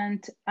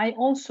 And I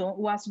also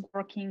was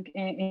working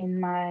in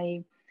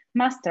my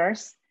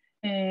master's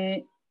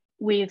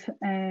with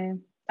a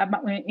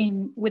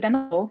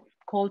novel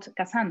called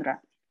Cassandra,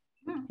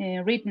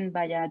 written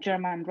by a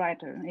German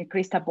writer,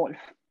 Christa Wolf.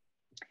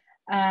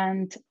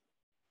 And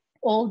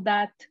all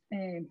that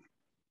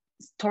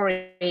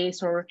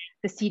stories or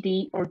the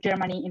city or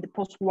Germany in the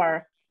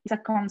post-war is a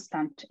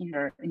constant in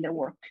their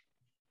work.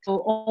 So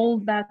all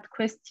that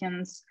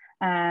questions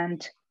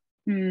and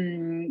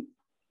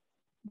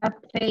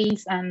that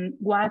place and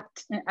what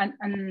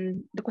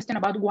and the question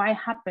about why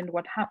happened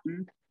what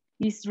happened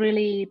is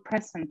really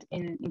present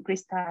in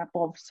Christa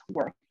Wolf's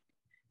work.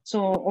 So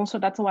also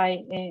that's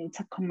why it's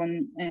a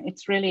common,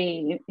 it's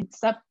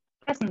a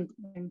present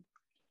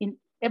in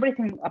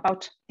everything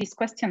about these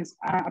questions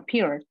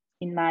appeared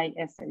in my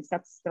essays.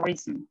 That's the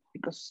reason,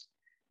 because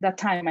that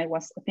time I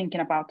was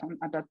thinking about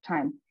at that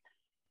time.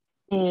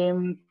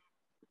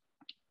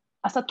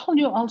 As I told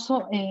you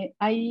also,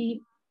 I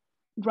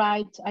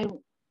wrote a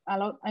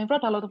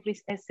lot of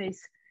these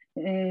essays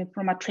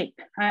from a trip.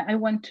 I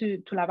went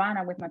to La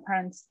Habana with my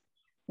parents,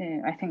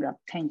 I think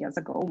 10 years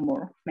ago,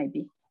 more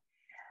maybe.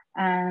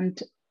 And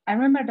I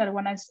remember that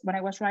when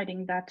I was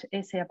writing that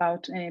essay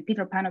about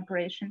Peter Pan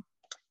operation,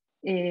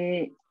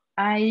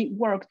 I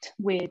worked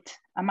with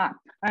a map.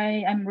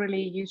 I am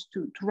really used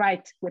to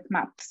write with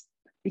maps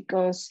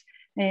because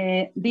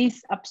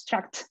this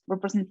abstract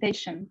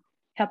representation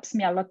helps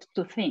me a lot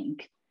to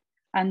think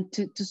and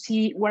to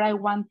see where I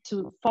want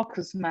to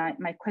focus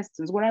my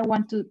questions, where I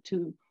want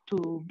to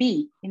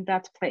be in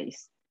that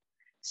place.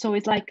 So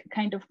it's like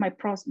kind of my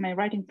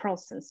writing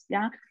process,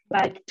 yeah?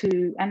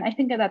 And I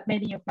think that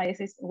many of my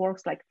essays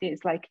works like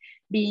this, like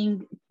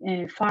being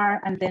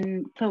far and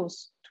then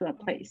close to a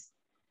place.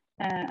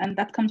 And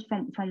that comes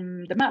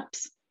from the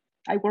maps.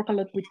 I work a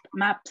lot with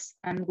maps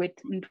and with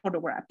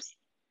photographs.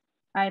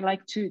 I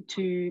like to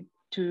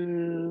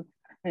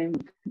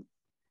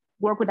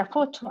work with a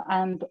photo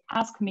and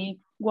ask me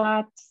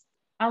what's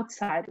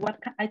outside, what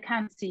I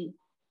can't see,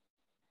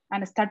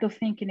 and start to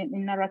think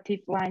in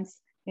narrative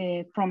lines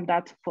from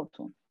that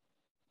photo.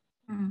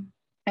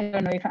 I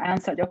don't know if I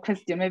answered your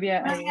question. Maybe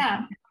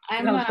yeah.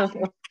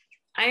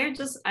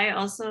 I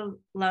also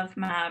love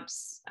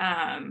maps.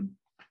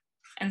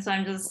 And so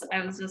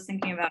I was just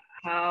thinking about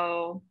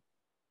how,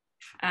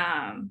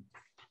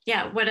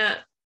 yeah,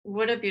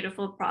 what a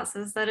beautiful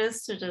process that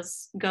is to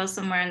just go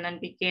somewhere and then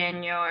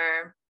begin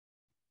your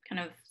kind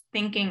of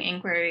thinking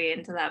inquiry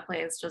into that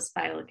place just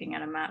by looking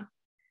at a map.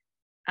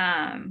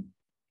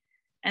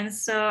 And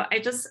so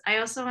I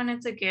also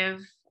wanted to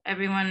give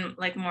everyone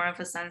like more of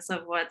a sense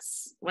of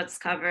what's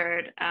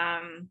covered.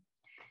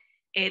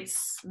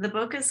 The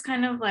book is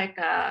kind of like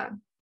a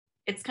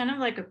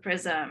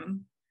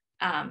prism,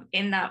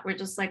 in that we're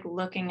just like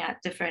looking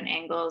at different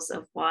angles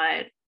of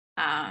what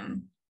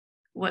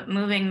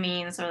moving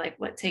means, or like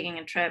what taking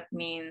a trip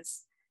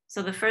means.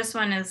 So the first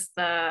one is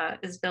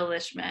Bill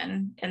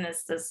Lishman, and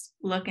it's this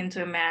look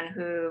into a man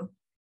who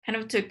kind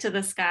of took to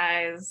the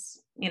skies,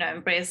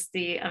 embraced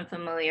the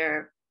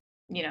unfamiliar,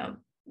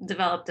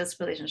 developed this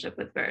relationship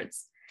with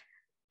birds.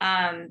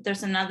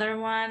 There's another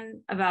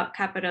one about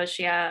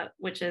Cappadocia,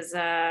 which is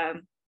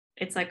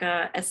it's like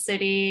a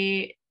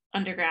city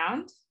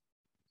underground,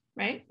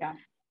 right? Yeah.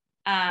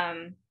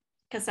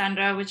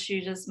 Cassandra, which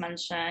you just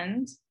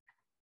mentioned.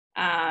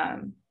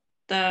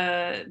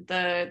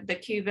 The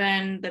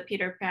Cuban, the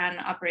Peter Pan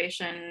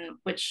operation,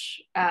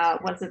 which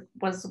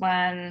was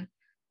when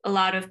a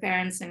lot of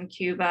parents in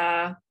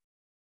Cuba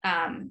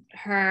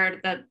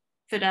heard that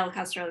Fidel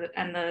Castro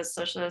and the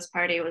Socialist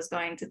Party was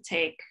going to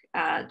take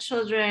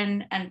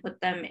children and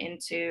put them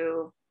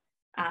into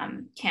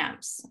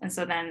camps. And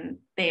so then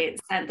they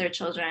sent their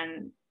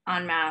children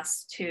en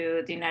masse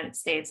to the United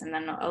States, and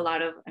then a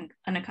lot of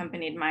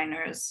unaccompanied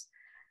minors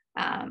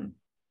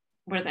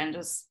were then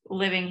just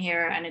living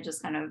here, and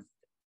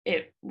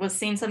it was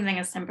seen something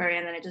as temporary,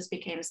 and then it just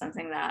became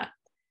something that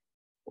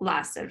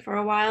lasted for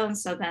a while. And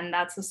so then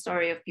that's the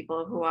story of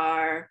people who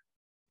are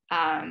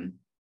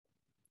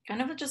kind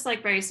of just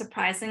like very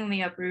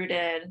surprisingly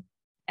uprooted.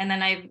 And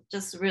then I've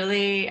just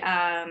really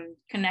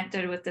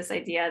connected with this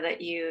idea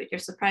that you're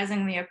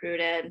surprisingly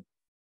uprooted,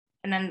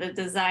 and then the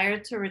desire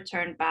to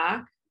return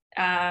back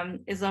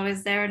is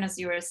always there. And as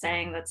you were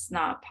saying, that's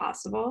not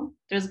possible.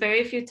 There's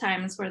very few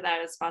times where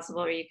that is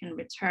possible, where you can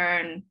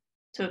return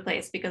to a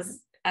place,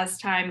 because as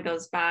time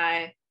goes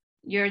by,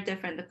 you're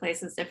different, the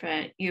place is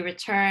different. You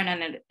return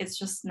and it's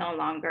just no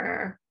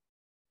longer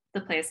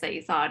the place that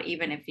you thought,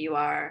 even if you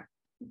are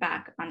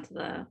back onto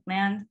the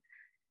land.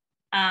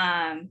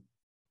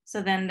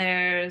 So then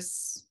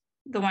there's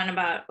the one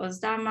about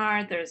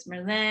Ozdamar, there's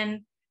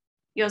Merlin.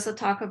 You also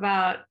talk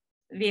about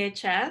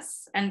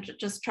VHS and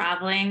just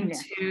traveling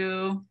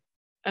to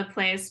a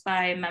place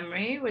by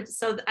memory,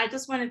 so I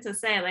just wanted to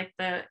say, like,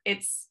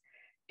 it's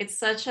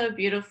such a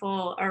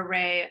beautiful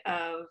array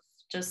of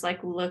just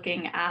like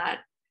looking at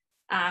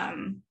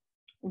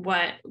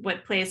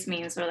what place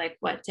means, or like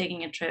what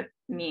taking a trip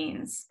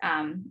means,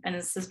 and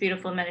it's this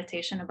beautiful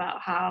meditation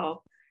about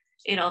how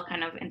it all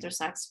kind of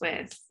intersects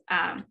with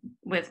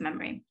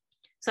memory.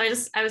 So I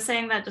was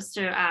saying that just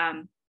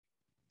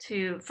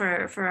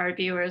for our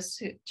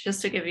viewers,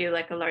 just to give you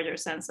like a larger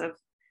sense of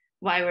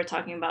why we're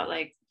talking about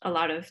like a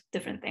lot of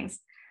different things.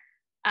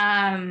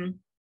 Mariana,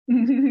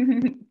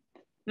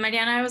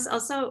 I was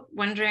also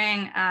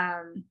wondering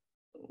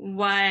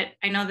what,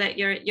 I know that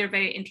you're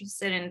very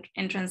interested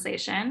in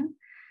translation,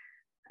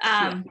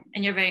 and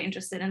you're very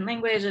interested in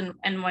language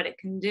and what it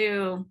can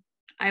do.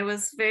 I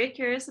was very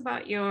curious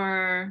about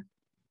your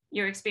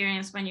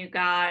experience when you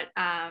got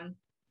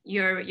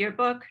your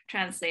book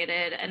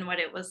translated and what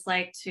it was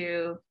like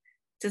to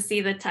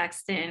see the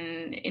text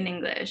in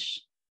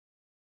English.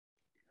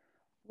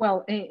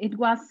 Well, it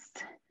was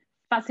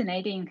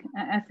fascinating.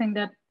 I think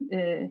that,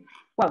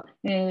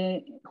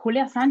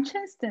 Julia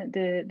Sanchez,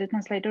 the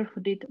translator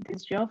who did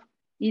this job,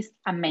 is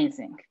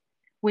amazing.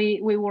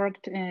 We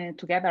worked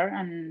together,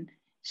 and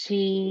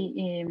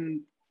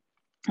she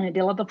did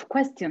a lot of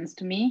questions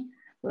to me,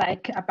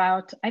 like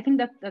about, I think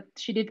that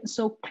she did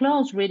so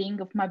close reading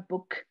of my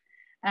book,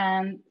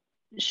 and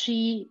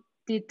she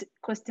did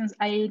questions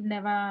I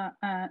never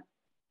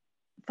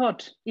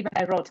thought even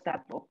I wrote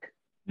that book.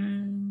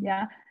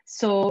 Yeah.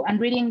 So, and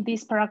reading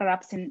these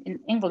paragraphs in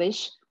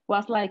English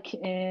was like,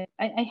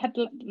 I had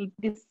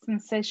this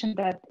sensation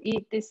that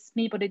it is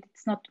me, but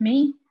it's not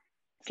me.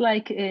 It's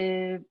like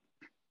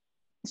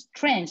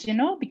strange, you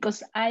know,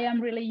 because I am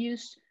really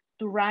used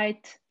to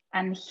write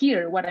and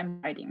hear what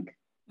I'm writing.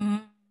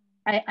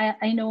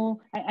 I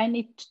know I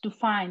need to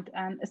find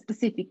a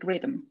specific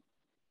rhythm,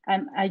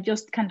 and I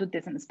just can't do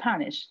this in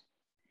Spanish.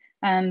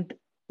 And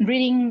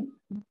reading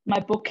my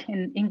book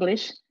in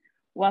English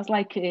was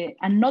like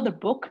another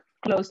book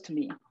close to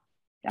me.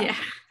 Yeah.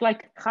 It's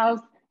like half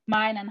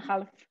mine and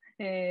half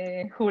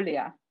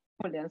Julia's.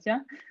 Yeah.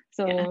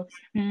 So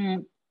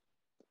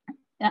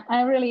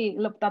I really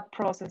love that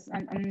process,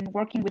 and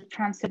working with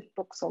transit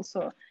books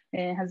also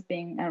has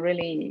been a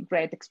really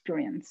great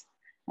experience.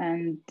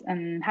 And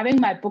having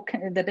my book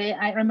the day,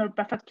 I remember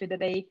perfectly the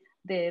day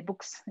the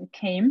books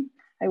came,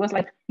 I was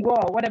like,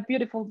 whoa, what a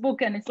beautiful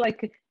book. And it's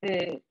like,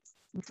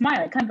 smile,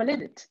 I can't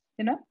believe it,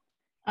 you know?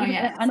 Oh,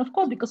 yeah. And of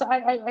course, because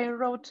I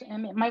wrote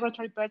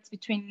Migratory Birds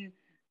between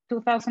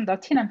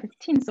 2013 and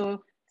 15,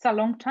 so it's a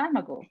long time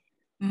ago.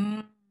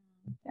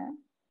 Yeah.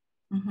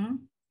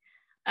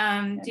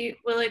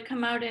 Will it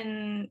come out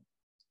in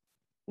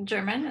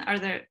German?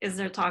 Is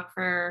there talk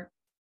for,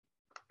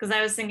 because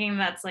I was thinking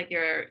that's like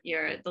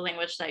the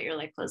language that you're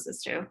like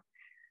closest to.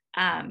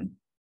 Are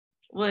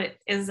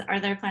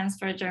there plans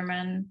for a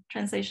German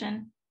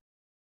translation?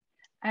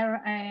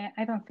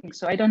 I don't think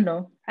so. I don't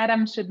know.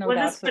 Adam should know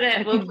that.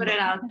 We'll put it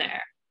out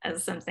there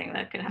as something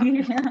that could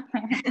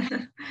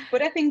happen.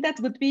 But I think that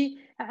would be,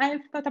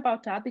 I've thought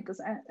about that, because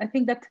I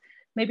think that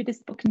maybe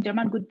this book in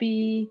German would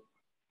be,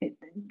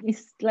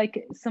 it's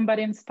like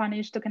somebody in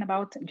Spanish talking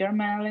about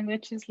German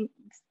languages.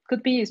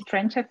 Could be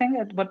strange, I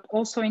think, but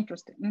also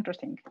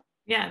interesting.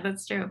 Yeah,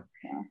 that's true.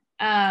 Yeah.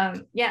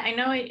 I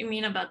know what you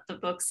mean about the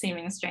book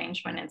seeming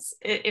strange when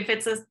if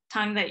it's a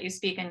tongue that you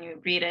speak and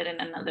you read it in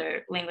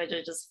another language,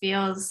 it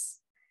feels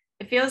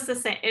the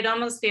same. It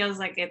almost feels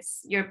like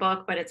it's your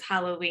book, but it's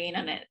Halloween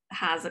and it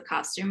has a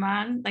costume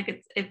on.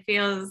 Like it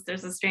feels,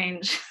 there's a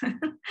strange.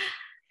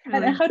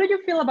 And how do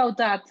you feel about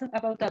that?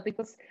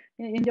 Because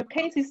in your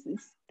case,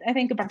 it's I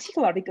think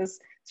particular, because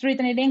it's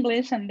written in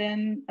English and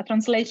then a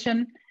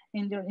translation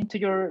into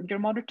your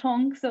mother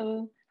tongue.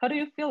 So how do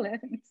you feel?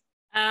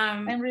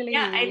 I'm really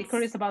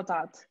curious about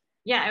that.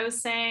 Yeah, I was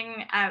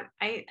saying,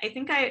 I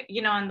think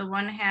on the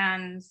one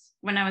hand,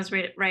 when I was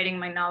writing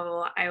my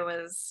novel, I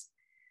was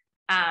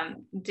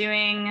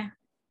doing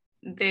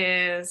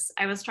this,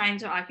 I was trying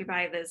to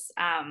occupy this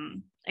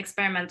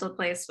experimental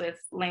place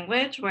with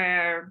language,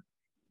 where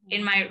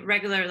in my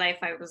regular life,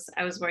 I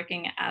was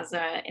working as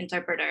an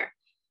interpreter.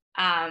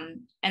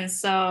 And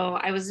so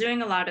I was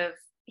doing a lot of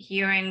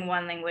hearing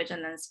one language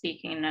and then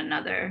speaking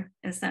another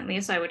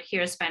instantly. So I would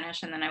hear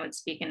Spanish and then I would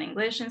speak in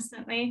English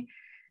instantly.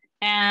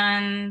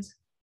 And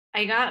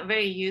I got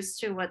very used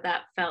to what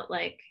that felt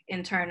like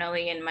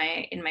internally in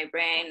my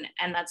brain.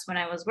 And that's when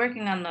I was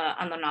working on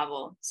the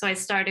novel. So I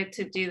started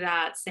to do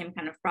that same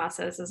kind of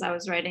process as I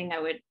was writing. I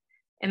would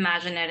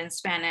imagine it in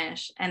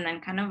Spanish and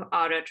then kind of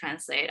auto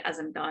translate as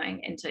I'm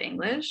going into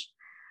English.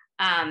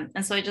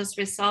 And so it just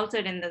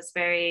resulted in this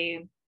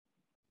very,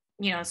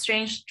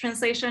 strange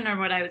translation, or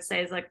what I would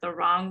say is like the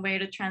wrong way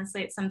to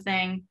translate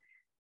something.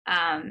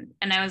 And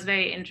I was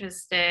very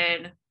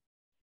interested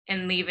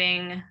in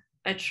leaving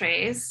a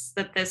trace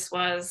that this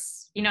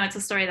was, it's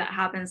a story that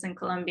happens in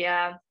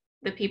Colombia.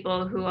 The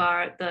people who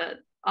are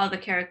all the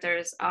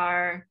characters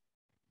are,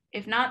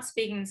 if not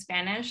speaking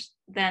Spanish,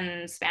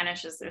 then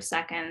Spanish is their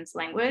second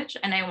language.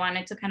 And I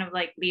wanted to kind of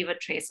like leave a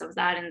trace of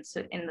that in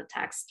the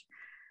text.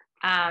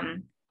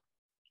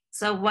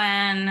 So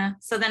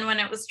then when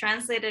it was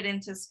translated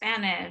into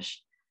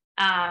Spanish,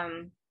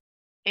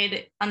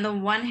 it, on the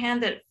one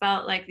hand, it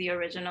felt like the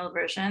original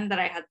version that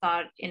I had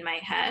thought in my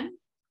head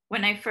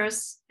when I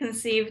first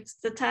conceived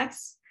the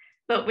text,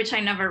 but which I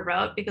never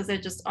wrote because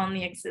it just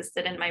only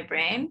existed in my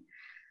brain.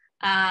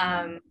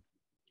 And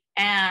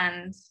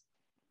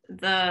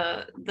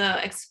the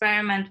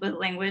experiment with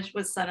language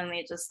was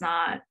suddenly just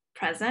not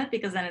present,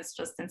 because then it's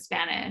just in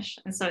Spanish,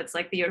 and so it's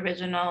like the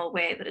original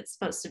way that it's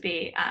supposed to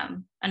be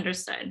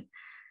understood.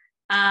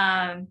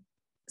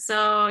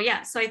 So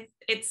yeah, so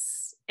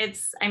it's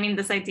I mean,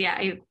 this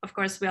idea, of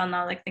course we all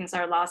know like things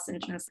are lost in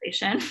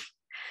translation.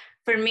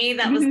 For me,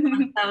 that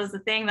was the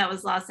thing that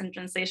was lost in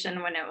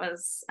translation when it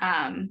was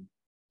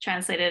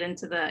translated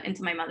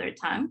into my mother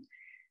tongue.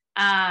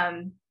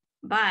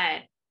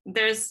 But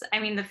there's, I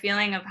mean, the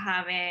feeling of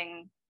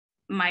having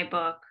my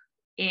book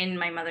in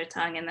my mother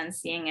tongue and then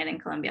seeing it in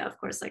Colombia, of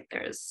course, like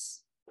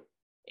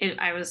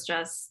I was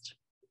just,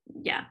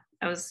 yeah,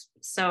 I was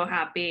so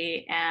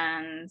happy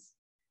and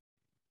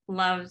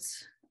loved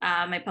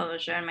my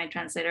publisher and my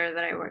translator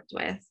that I worked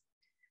with.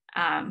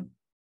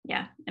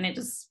 Yeah, and it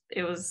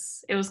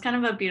was kind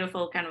of a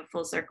beautiful kind of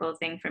full circle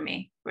thing for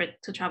me,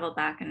 to travel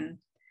back and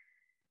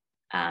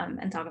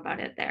talk about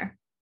it there.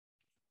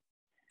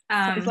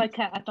 So it's like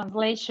a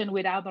translation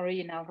without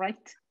original, right?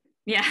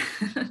 Yeah.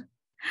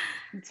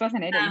 It's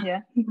fascinating,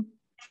 yeah.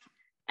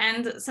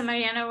 And so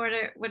Mariana,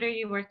 what are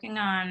you working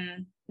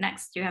on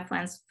next? Do you have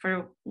plans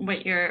for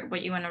what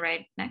you want to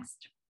write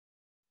next?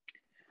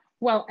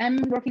 Well,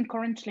 I'm working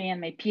currently on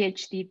my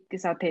PhD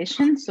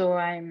dissertation, so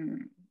I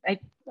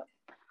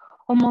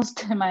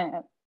almost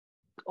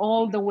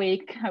all the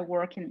week I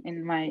work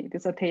in my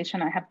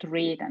dissertation. I have to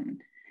read,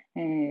 and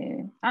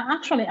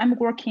actually I'm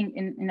working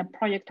in a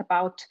project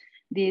about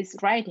this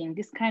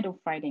kind of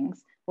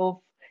writings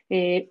of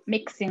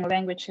mixing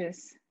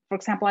languages. For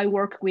example, I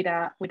work with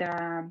a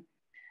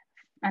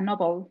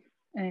novel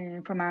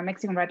from a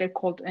Mexican writer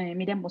called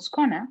Miriam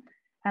Moscona,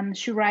 and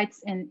she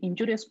writes in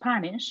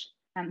Judeo-Spanish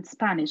and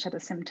Spanish at the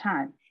same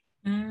time.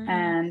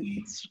 And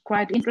it's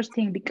quite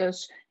interesting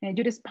because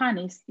Judeo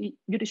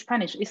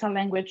Spanish is a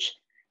language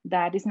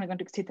that is not going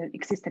to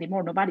exist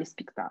anymore. Nobody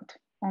speaks that,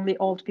 only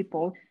old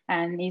people,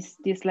 and is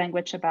this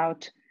language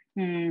about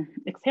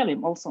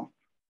exilium also.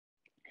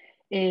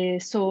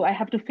 So I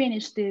have to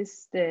finish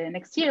this the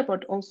next year,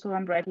 but also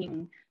I'm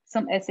writing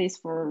some essays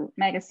for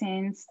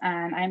magazines,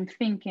 and I'm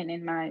thinking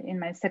in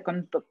my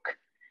second book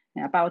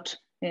about,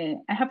 I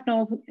have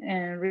no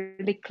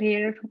really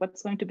clear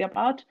what's going to be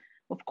about.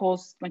 Of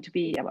course, it's going to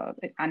be about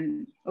a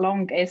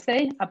long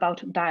essay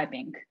about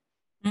diving.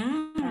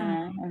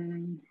 Yeah.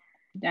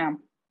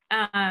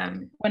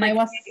 When I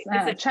was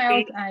a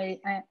child,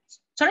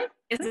 sorry?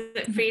 Is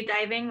it free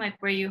diving,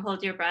 like where you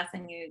hold your breath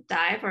and you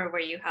dive, or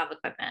where you have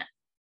equipment?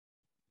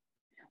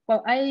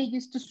 Well, I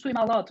used to swim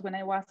a lot when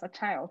I was a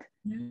child,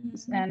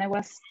 and I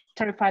was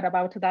terrified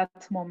about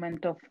that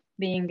moment of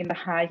being in the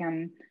high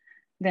and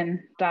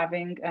then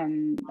diving,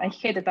 and I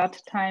hated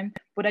that time.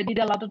 But I did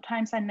a lot of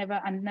times. I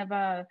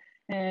never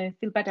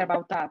feel better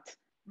about that,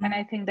 and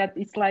I think that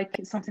it's like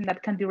something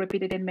that can be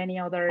repeated in many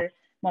other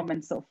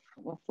moments of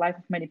life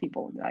of many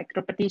people, like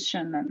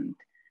repetition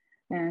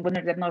and when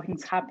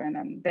nothing's happened,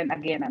 and then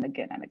again and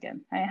again and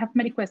again. I have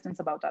many questions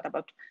about that,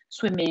 about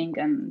swimming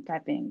and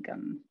diving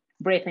and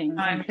breathing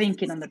and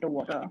thinking under the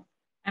water.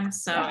 I'm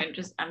so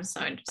interested. I'm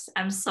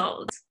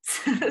sold.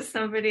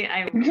 Somebody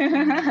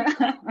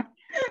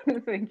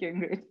Thank you,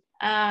 Ingrid.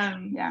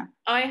 Yeah.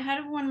 Oh, I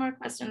had one more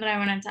question that I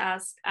wanted to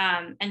ask.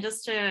 And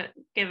just to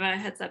give a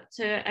heads up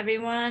to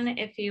everyone,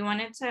 if you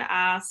wanted to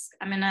ask,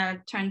 I'm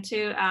gonna turn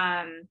to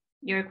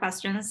your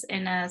questions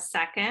in a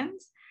second.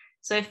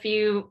 So if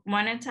you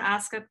wanted to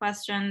ask a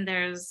question,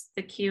 there's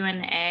the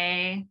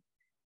Q&A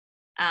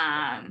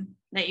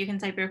that you can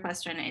type your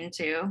question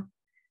into.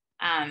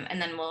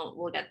 And then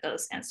we'll get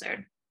those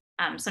answered.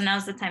 So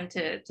now's the time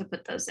to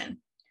put those in.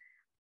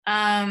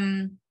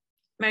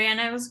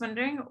 Mariana, I was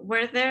wondering,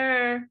 were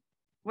there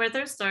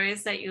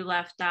stories that you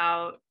left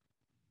out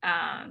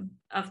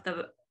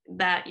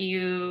that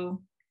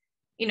you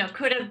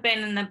could have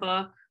been in the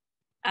book,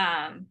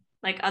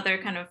 like other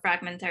kind of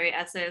fragmentary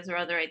essays or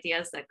other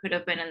ideas that could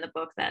have been in the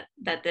book that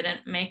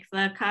didn't make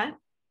the cut?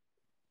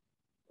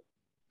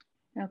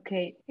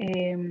 Okay.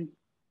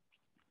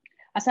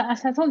 As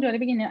I told you at the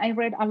beginning, I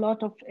read a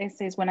lot of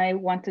essays when I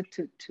wanted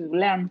to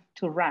learn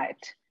to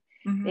write.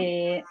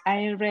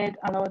 I read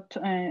a lot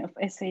of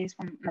essays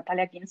from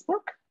Natalia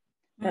Ginsburg,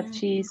 that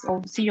she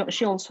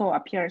also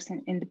appears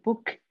in the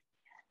book,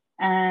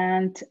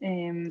 and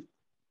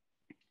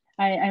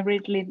I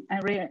read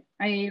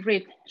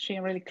she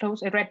really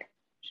close. I read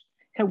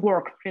her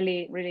work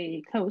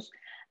really close,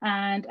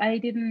 and I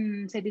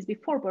didn't say this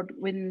before, but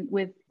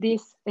with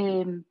this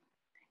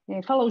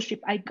fellowship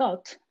I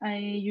got, I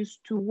used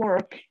to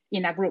work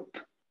in a group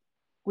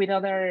with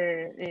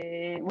other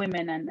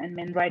women and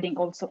men writing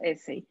also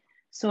essay.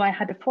 So I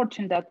had the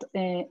fortune that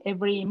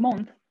every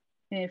month,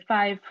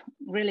 5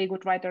 really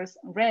good writers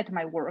read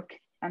my work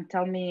and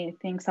tell me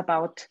things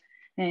about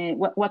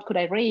what could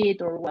I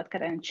read, or what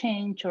can I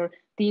change, or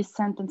this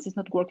sentence is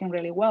not working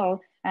really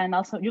well, and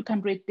also you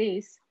can read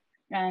this.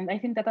 And I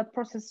think that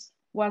process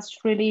was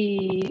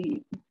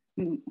really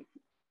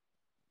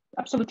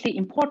absolutely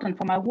important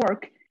for my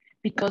work,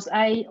 because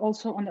I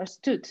also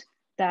understood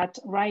that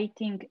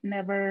writing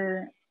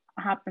never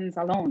happens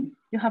alone.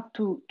 You have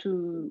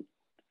to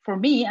for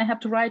me, I have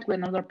to write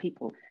with other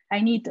people.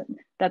 I need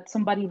that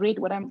somebody read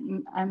what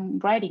I'm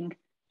writing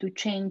to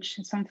change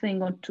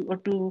something or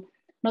to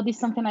notice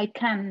something I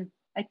can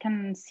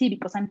see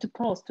because I'm too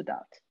close to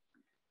that.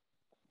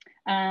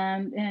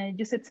 And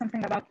you said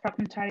something about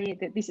fragmentary,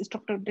 this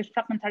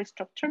fragmentary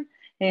structure.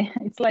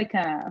 It's like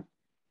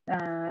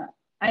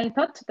I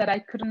thought that I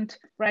couldn't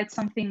write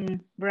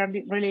something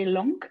really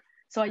long,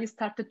 so I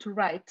started to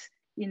write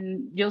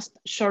in just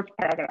short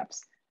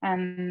paragraphs.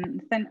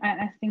 And then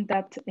I think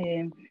that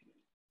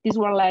these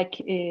were like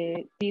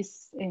a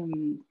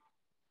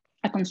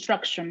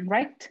construction,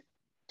 right?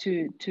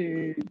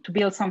 To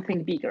build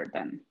something bigger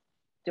than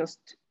just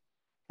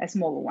a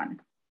small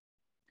one.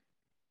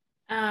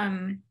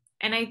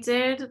 And I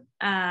did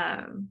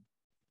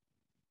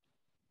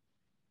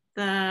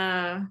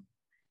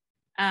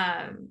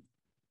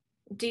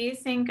do you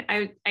think,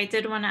 I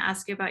did want to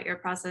ask you about your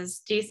process.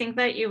 Do you think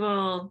that you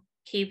will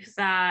keep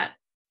that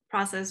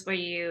process where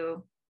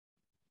you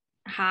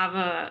have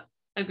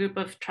a group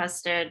of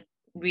trusted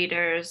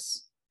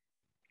readers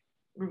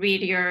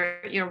read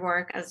your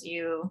work as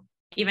you,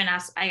 even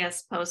as, I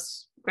guess,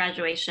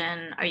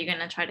 post-graduation? Are you going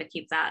to try to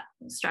keep that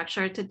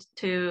structure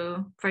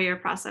for your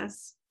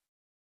process?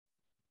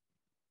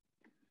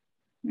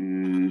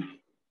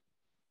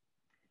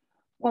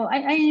 Well,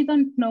 I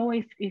don't know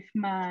if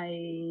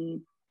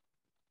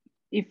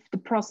the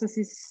process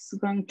is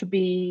going to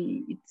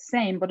be the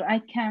same, but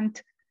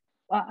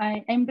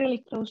I'm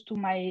really close to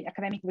my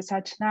academic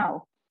research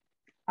now.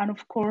 And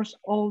of course,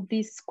 all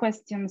these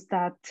questions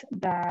that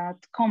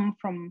come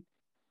from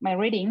my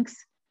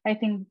readings, I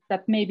think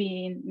that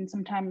maybe in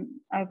some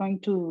time are going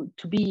to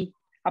be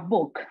a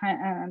book.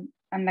 And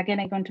again,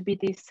 I'm going to be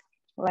this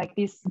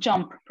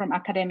jump from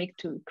academic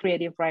to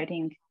creative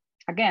writing.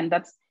 Again,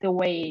 that's the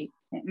way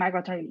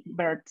Migratory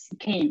Birds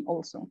came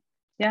also.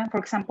 Yeah, for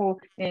example,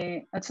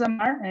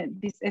 Otsamar,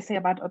 this essay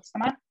about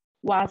Otsamar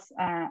was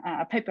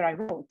a paper I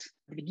wrote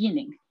at the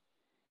beginning.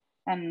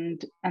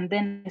 And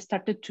then I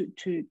started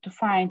to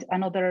find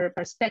another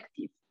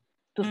perspective,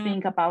 to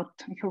think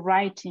about her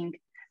writing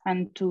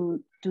and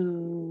to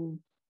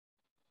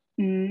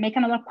make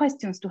another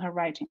questions to her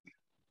writing.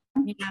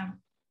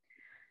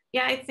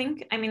 Yeah, I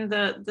think, I mean,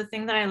 the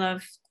thing that I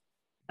love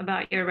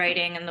about your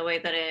writing and the way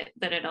that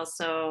it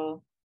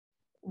also,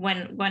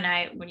 when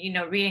you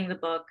know, reading the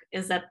book,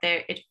 is that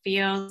it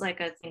feels like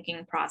a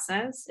thinking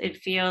process. It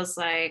feels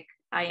like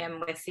I am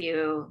with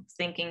you,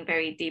 thinking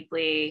very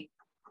deeply,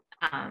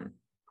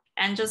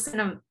 and just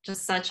in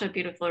just such a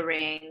beautiful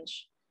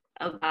range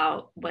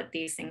about what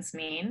these things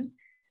mean.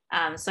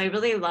 So I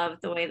really love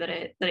the way that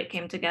it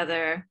came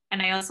together,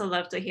 and I also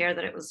love to hear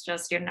that it was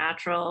just your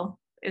natural.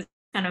 It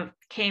kind of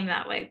came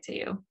that way to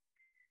you.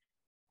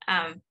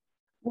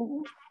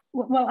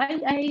 Well,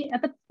 I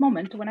at that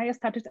moment when I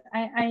started,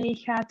 I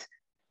had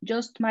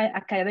just my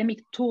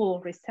academic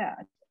tool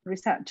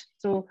research.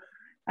 So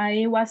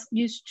I was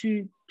used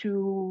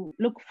to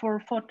look for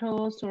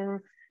photos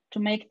or to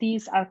make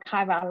this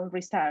archival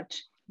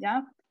research,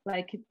 yeah,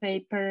 like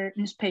paper,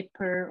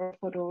 newspaper, or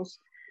photos.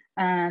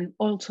 And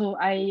also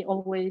I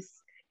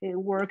always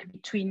work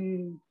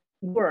between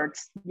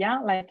words, yeah,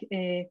 like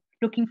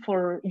looking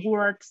for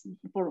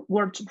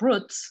words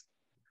roots,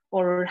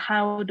 or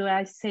how do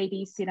I say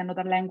this in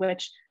another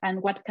language,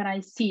 and what can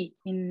I see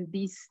in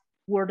this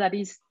word that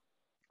is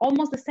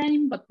almost the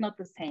same but not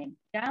the same,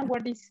 yeah.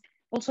 Word is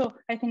also,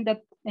 I think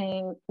that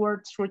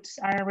words roots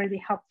are really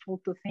helpful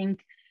to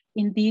think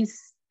in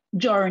this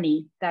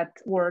journey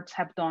that words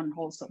have done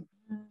also,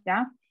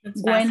 yeah.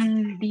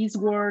 When this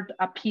word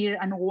appear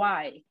and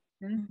why,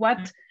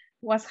 what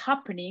was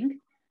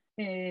happening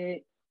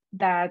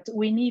that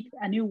we need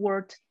a new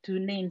word to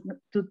name,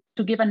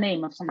 to give a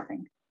name of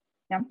something,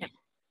 yeah.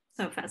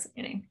 So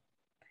fascinating.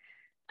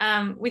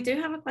 We do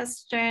have a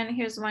question.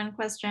 Here's one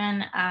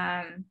question.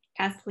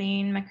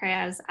 Kathleen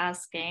McCrea is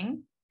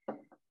asking,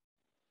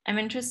 I'm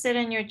interested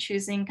in your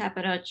choosing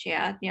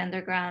Cappadocia, the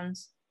underground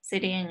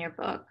city in your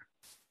book.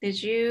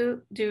 Did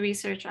you do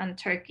research on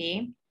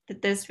Turkey?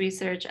 Did this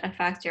research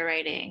affect your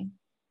writing?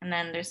 And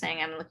then they're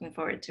saying, I'm looking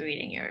forward to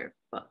reading your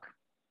book.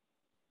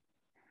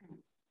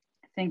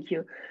 Thank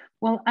you.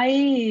 Well,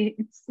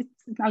 it's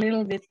a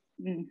little bit,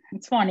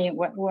 it's funny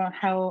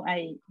how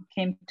I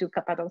came to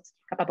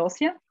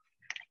Cappadocia.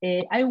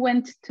 I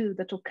went to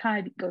the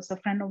Turkey because a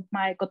friend of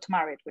mine got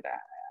married with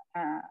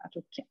a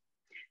Turkey.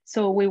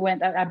 So we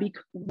went, a big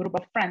group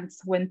of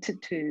friends went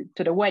to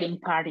the wedding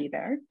party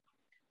there,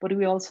 but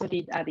we also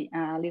did a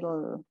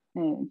little,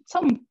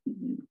 some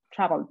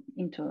travel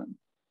into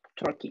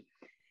Turkey.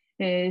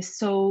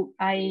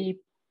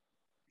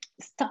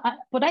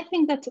 But I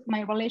think that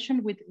my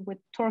relation with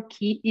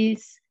Turkey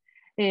is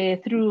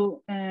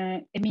through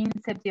Emin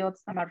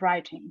Sebziot's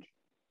writing.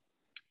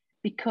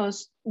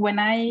 Because when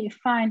I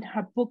find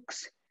her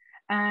books,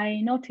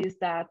 I noticed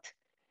that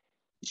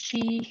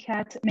she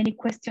had many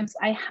questions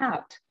I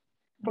had.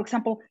 For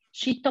example,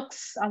 she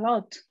talks a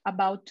lot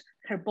about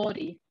her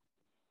body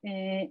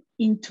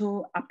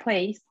into a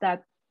place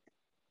that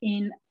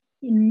in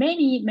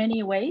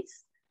many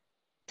ways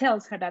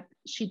tells her that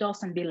she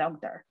doesn't belong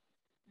there.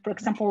 For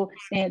example,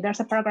 there's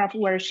a paragraph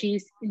where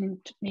she's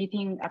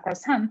eating a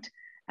croissant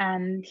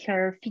and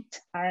her feet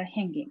are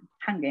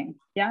hanging,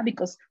 yeah,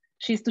 because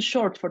she's too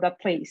short for that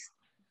place.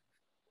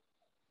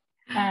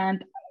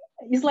 And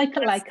it's like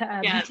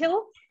a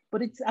detail,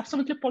 but it's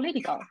absolutely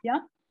political, yeah?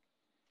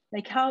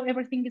 Like how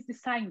everything is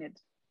designed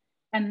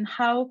and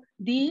how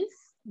this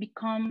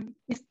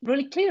is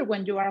really clear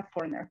when you are a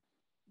foreigner.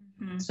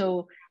 Mm-hmm.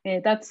 So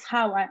that's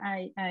how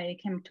I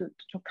came to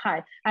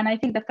Kai. And I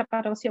think that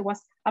Cappadocia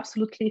was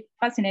absolutely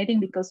fascinating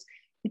because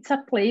it's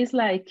a place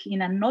like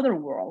in another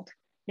world,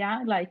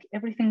 yeah? Like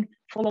everything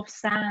full of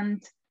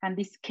sand and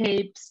these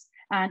caves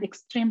and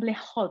extremely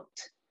hot.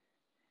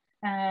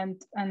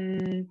 And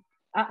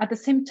at the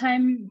same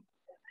time,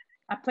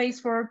 a place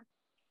for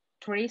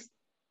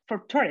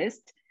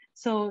tourists.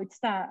 So it's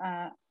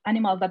the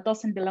animal that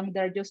doesn't belong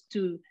there just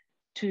to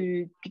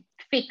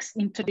fix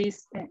into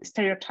this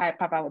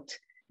stereotype about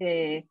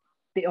the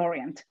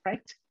Orient,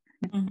 right?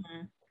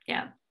 Mm-hmm.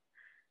 Yeah.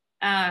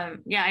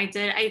 Yeah, I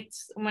did.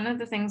 One of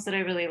the things that I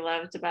really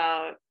loved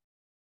about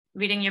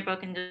reading your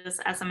book and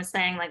just, as I'm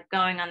saying, like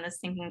going on this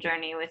thinking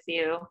journey with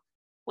you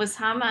was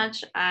how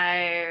much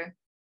I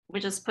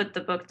would just put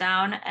the book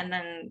down and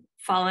then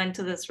fall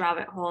into this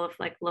rabbit hole of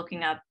like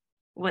looking up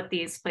what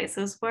these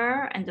places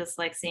were and just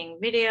like seeing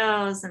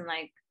videos and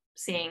like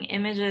seeing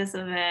images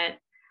of it.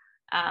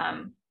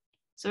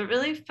 So it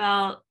really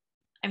felt,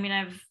 I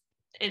mean,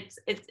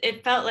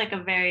 it felt like a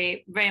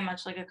very, very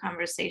much like a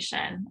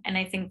conversation. And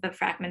I think the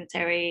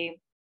fragmentary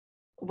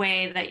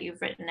way that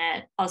you've written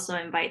it also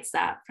invites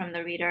that from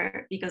the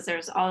reader, because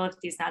there's all of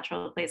these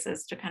natural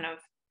places to kind of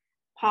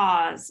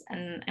pause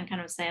and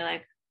kind of say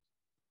like,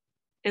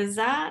 is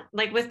that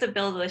like with the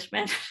Bill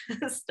Lishman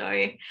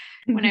story,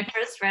 when I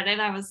first read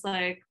it, I was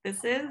like,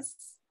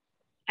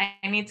 I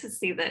need to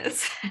see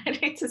this. I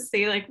need to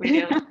see like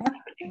videos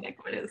happening. Like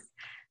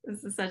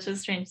this is such a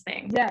strange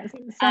thing. Yeah, it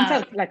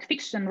sounds like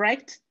fiction,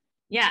 right?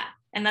 Yeah.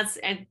 And that's,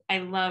 I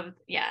love,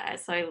 yeah.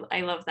 So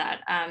I love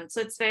that.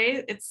 So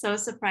it's so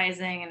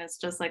surprising. And it's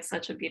just like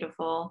such a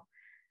beautiful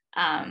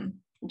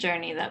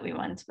journey that we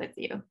went with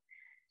you.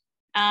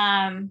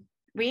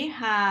 We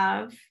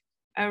have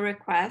a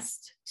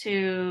request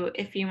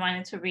if you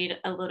wanted to read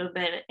a little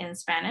bit in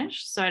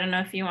Spanish. So I don't know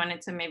if you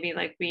wanted to maybe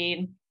like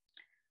read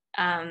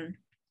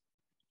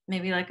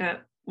maybe like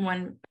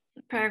one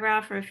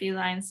paragraph or a few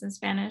lines in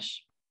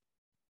Spanish.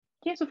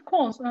 Yes, of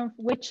course.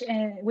 Which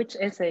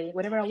essay,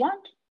 whatever I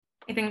want.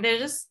 I think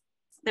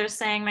they're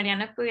saying,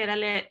 Mariana, pudieras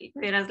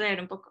leer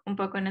un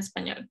poco en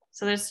español.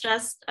 So there's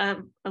just a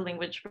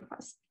language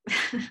request.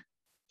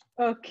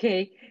 Ok.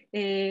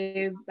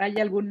 ¿Hay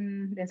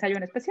algún ensayo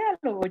en especial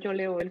o yo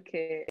leo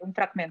un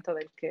fragmento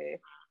del que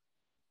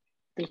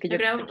yo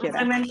quiera? Un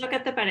fragmento que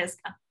te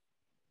parezca.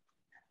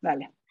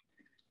 Vale.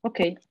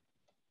 Ok.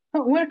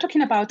 We're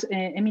talking about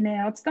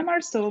Emine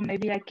Otstamar, so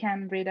maybe I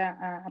can read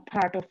a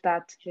part of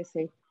that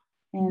essay.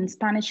 In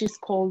Spanish, it's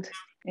called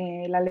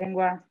La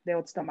lengua de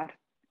Otstamar.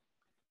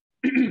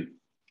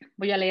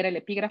 Voy a leer el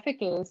epígrafe,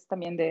 que es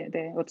también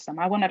de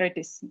Otstamar. I want to read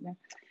this.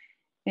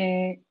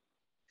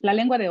 La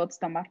lengua de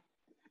Otstamar.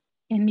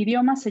 En mi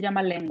idioma se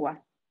llama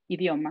lengua,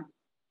 idioma.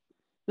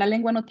 La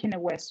lengua no tiene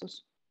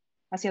huesos.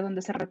 Hacia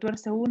donde se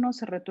retuerce uno,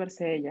 se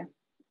retuerce ella.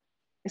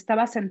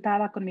 Estaba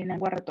sentada con mi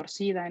lengua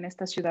retorcida en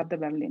esta ciudad de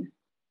Berlín.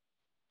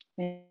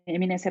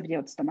 Emine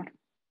Otstamar.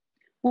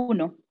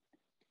 1.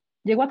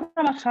 Llegó a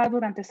trabajar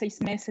durante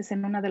 6 meses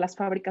en una de las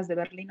fábricas de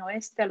Berlín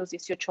Oeste a los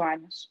 18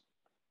 años.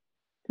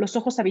 Los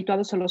ojos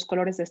habituados a los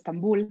colores de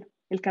Estambul,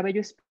 el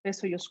cabello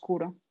espeso y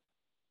oscuro.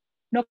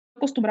 No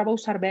acostumbraba a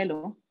usar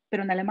velo,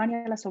 pero en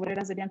Alemania las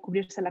obreras debían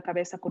cubrirse la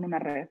cabeza con una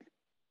red.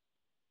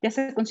 Ya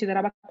se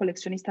consideraba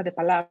coleccionista de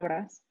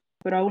palabras,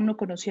 pero aún no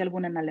conocía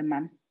alguna en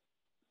alemán.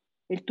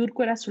 El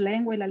turco era su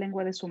lengua y la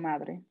lengua de su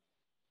madre.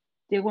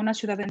 Llegó a una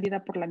ciudad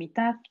vendida por la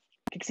mitad,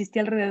 que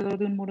existía alrededor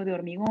de un muro de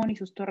hormigón y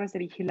sus torres de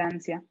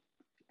vigilancia,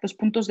 los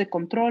puntos de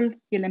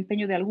control y el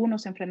empeño de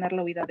algunos en frenar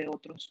la huida de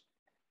otros.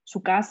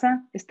 Su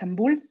casa,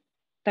 Estambul,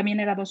 también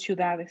era 2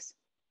 ciudades,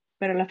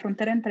 pero la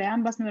frontera entre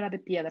ambas no era de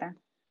piedra,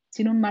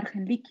 sino un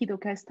margen líquido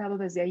que ha estado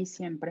desde ahí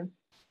siempre,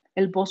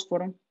 el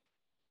Bósforo,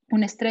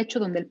 un estrecho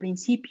donde el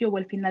principio o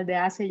el final de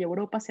Asia y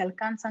Europa se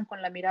alcanzan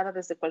con la mirada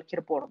desde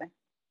cualquier borde.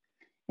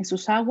 En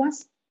sus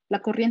aguas,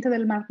 la corriente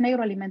del Mar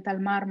Negro alimenta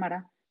al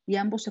Mármara y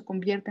ambos se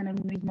convierten en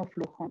un mismo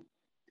flujo.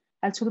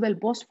 Al sur del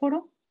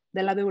Bósforo,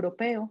 del lado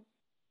europeo,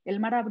 el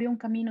mar abrió un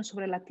camino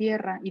sobre la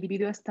tierra y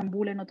dividió a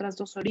Estambul en otras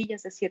 2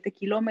 orillas de 7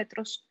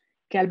 kilómetros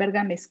que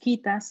albergan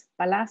mezquitas,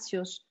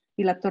 palacios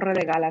y la Torre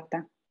de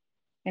Gálata.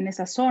 En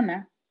esa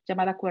zona,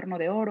 llamada Cuerno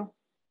de Oro,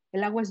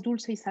 el agua es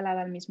dulce y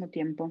salada al mismo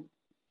tiempo.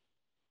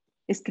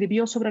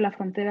 Escribió sobre la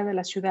frontera de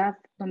la ciudad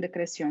donde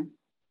creció,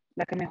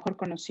 la que mejor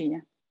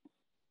conocía.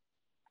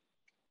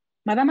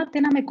 Madame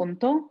Atena me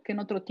contó que en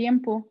otro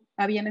tiempo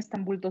había en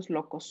Estambul 2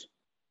 locos.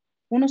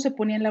 Uno se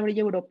ponía en la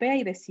orilla europea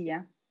y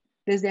decía,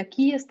 desde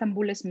aquí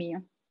Estambul es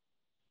mío.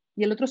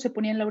 Y el otro se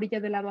ponía en la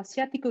orilla del lado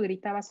asiático y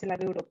gritaba hacia el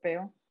lado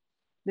europeo,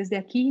 desde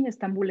aquí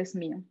Estambul es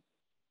mío.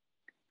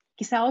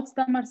 Quizá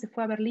Otzdamar se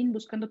fue a Berlín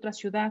buscando otra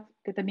ciudad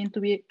que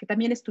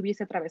también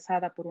estuviese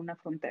atravesada por una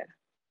frontera.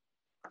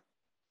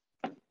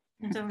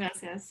 Muchas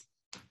gracias.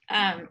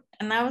 And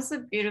that was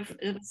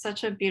it was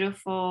such a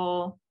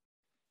beautiful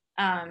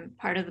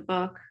part of the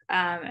book.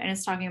 And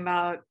it's talking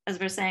about, as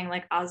we're saying,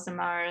 like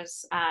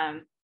Ozdamar's,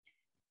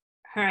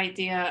 her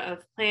idea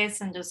of place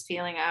and just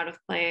feeling out of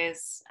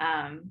place,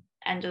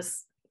 and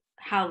just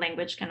how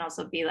language can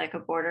also be like a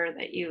border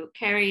that you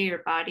carry.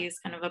 Your body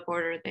is kind of a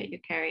border that you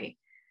carry.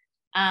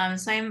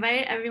 So I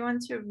invite everyone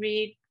to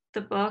read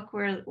the book.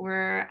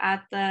 We're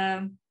at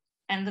the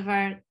end of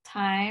our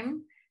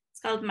time. It's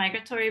called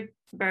Migratory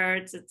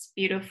Birds. It's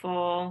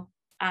beautiful.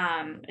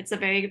 It's a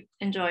very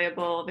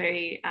enjoyable,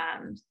 very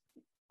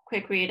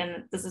quick read.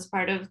 And this is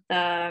part of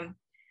the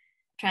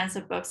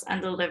Transit Books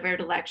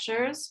Undelivered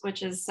Lectures,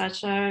 which is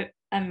such an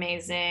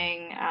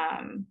amazing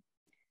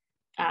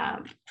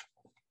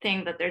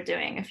thing that they're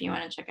doing if you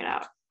want to check it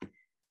out.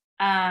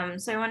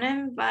 So I want to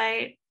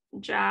invite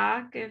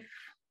Jack,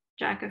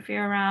 if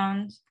you're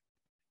around.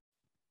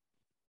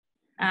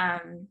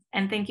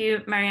 And thank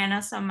you, Mariana,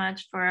 so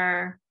much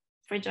for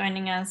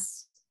joining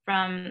us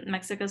from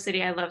Mexico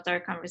City. I loved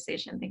our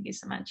conversation. Thank you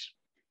so much.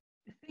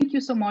 Thank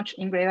you so much,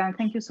 Ingrid, and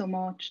thank you so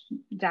much,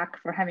 Jack,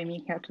 for having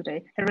me here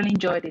today. I really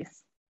enjoyed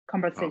this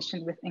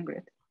conversation with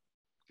Ingrid.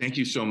 Thank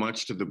you so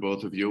much to the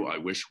both of you. I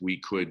wish we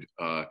could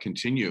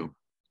continue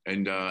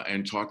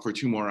and talk for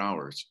 2 more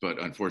hours, but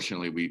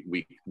unfortunately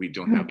we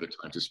don't have the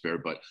time to spare.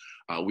 But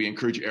we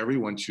encourage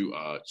everyone to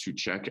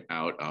check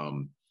out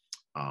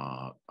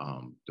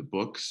the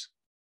books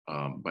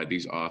by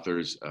these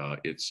authors.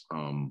 It's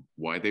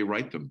why they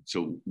write them.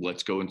 So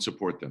let's go and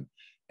support them.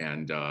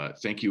 And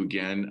thank you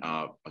again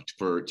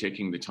for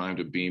taking the time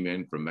to beam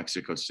in from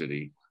Mexico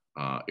City.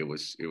 It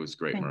was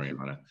great,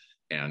 Mariana.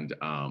 And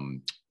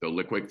the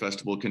Litquake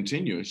Festival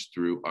continues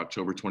through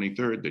October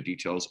 23rd. The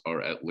details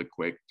are at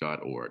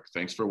litquake.org.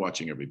 Thanks for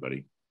watching,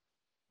 everybody.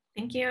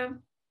 Thank you.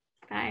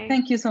 Bye.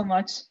 Thank you so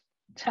much.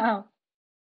 Ciao.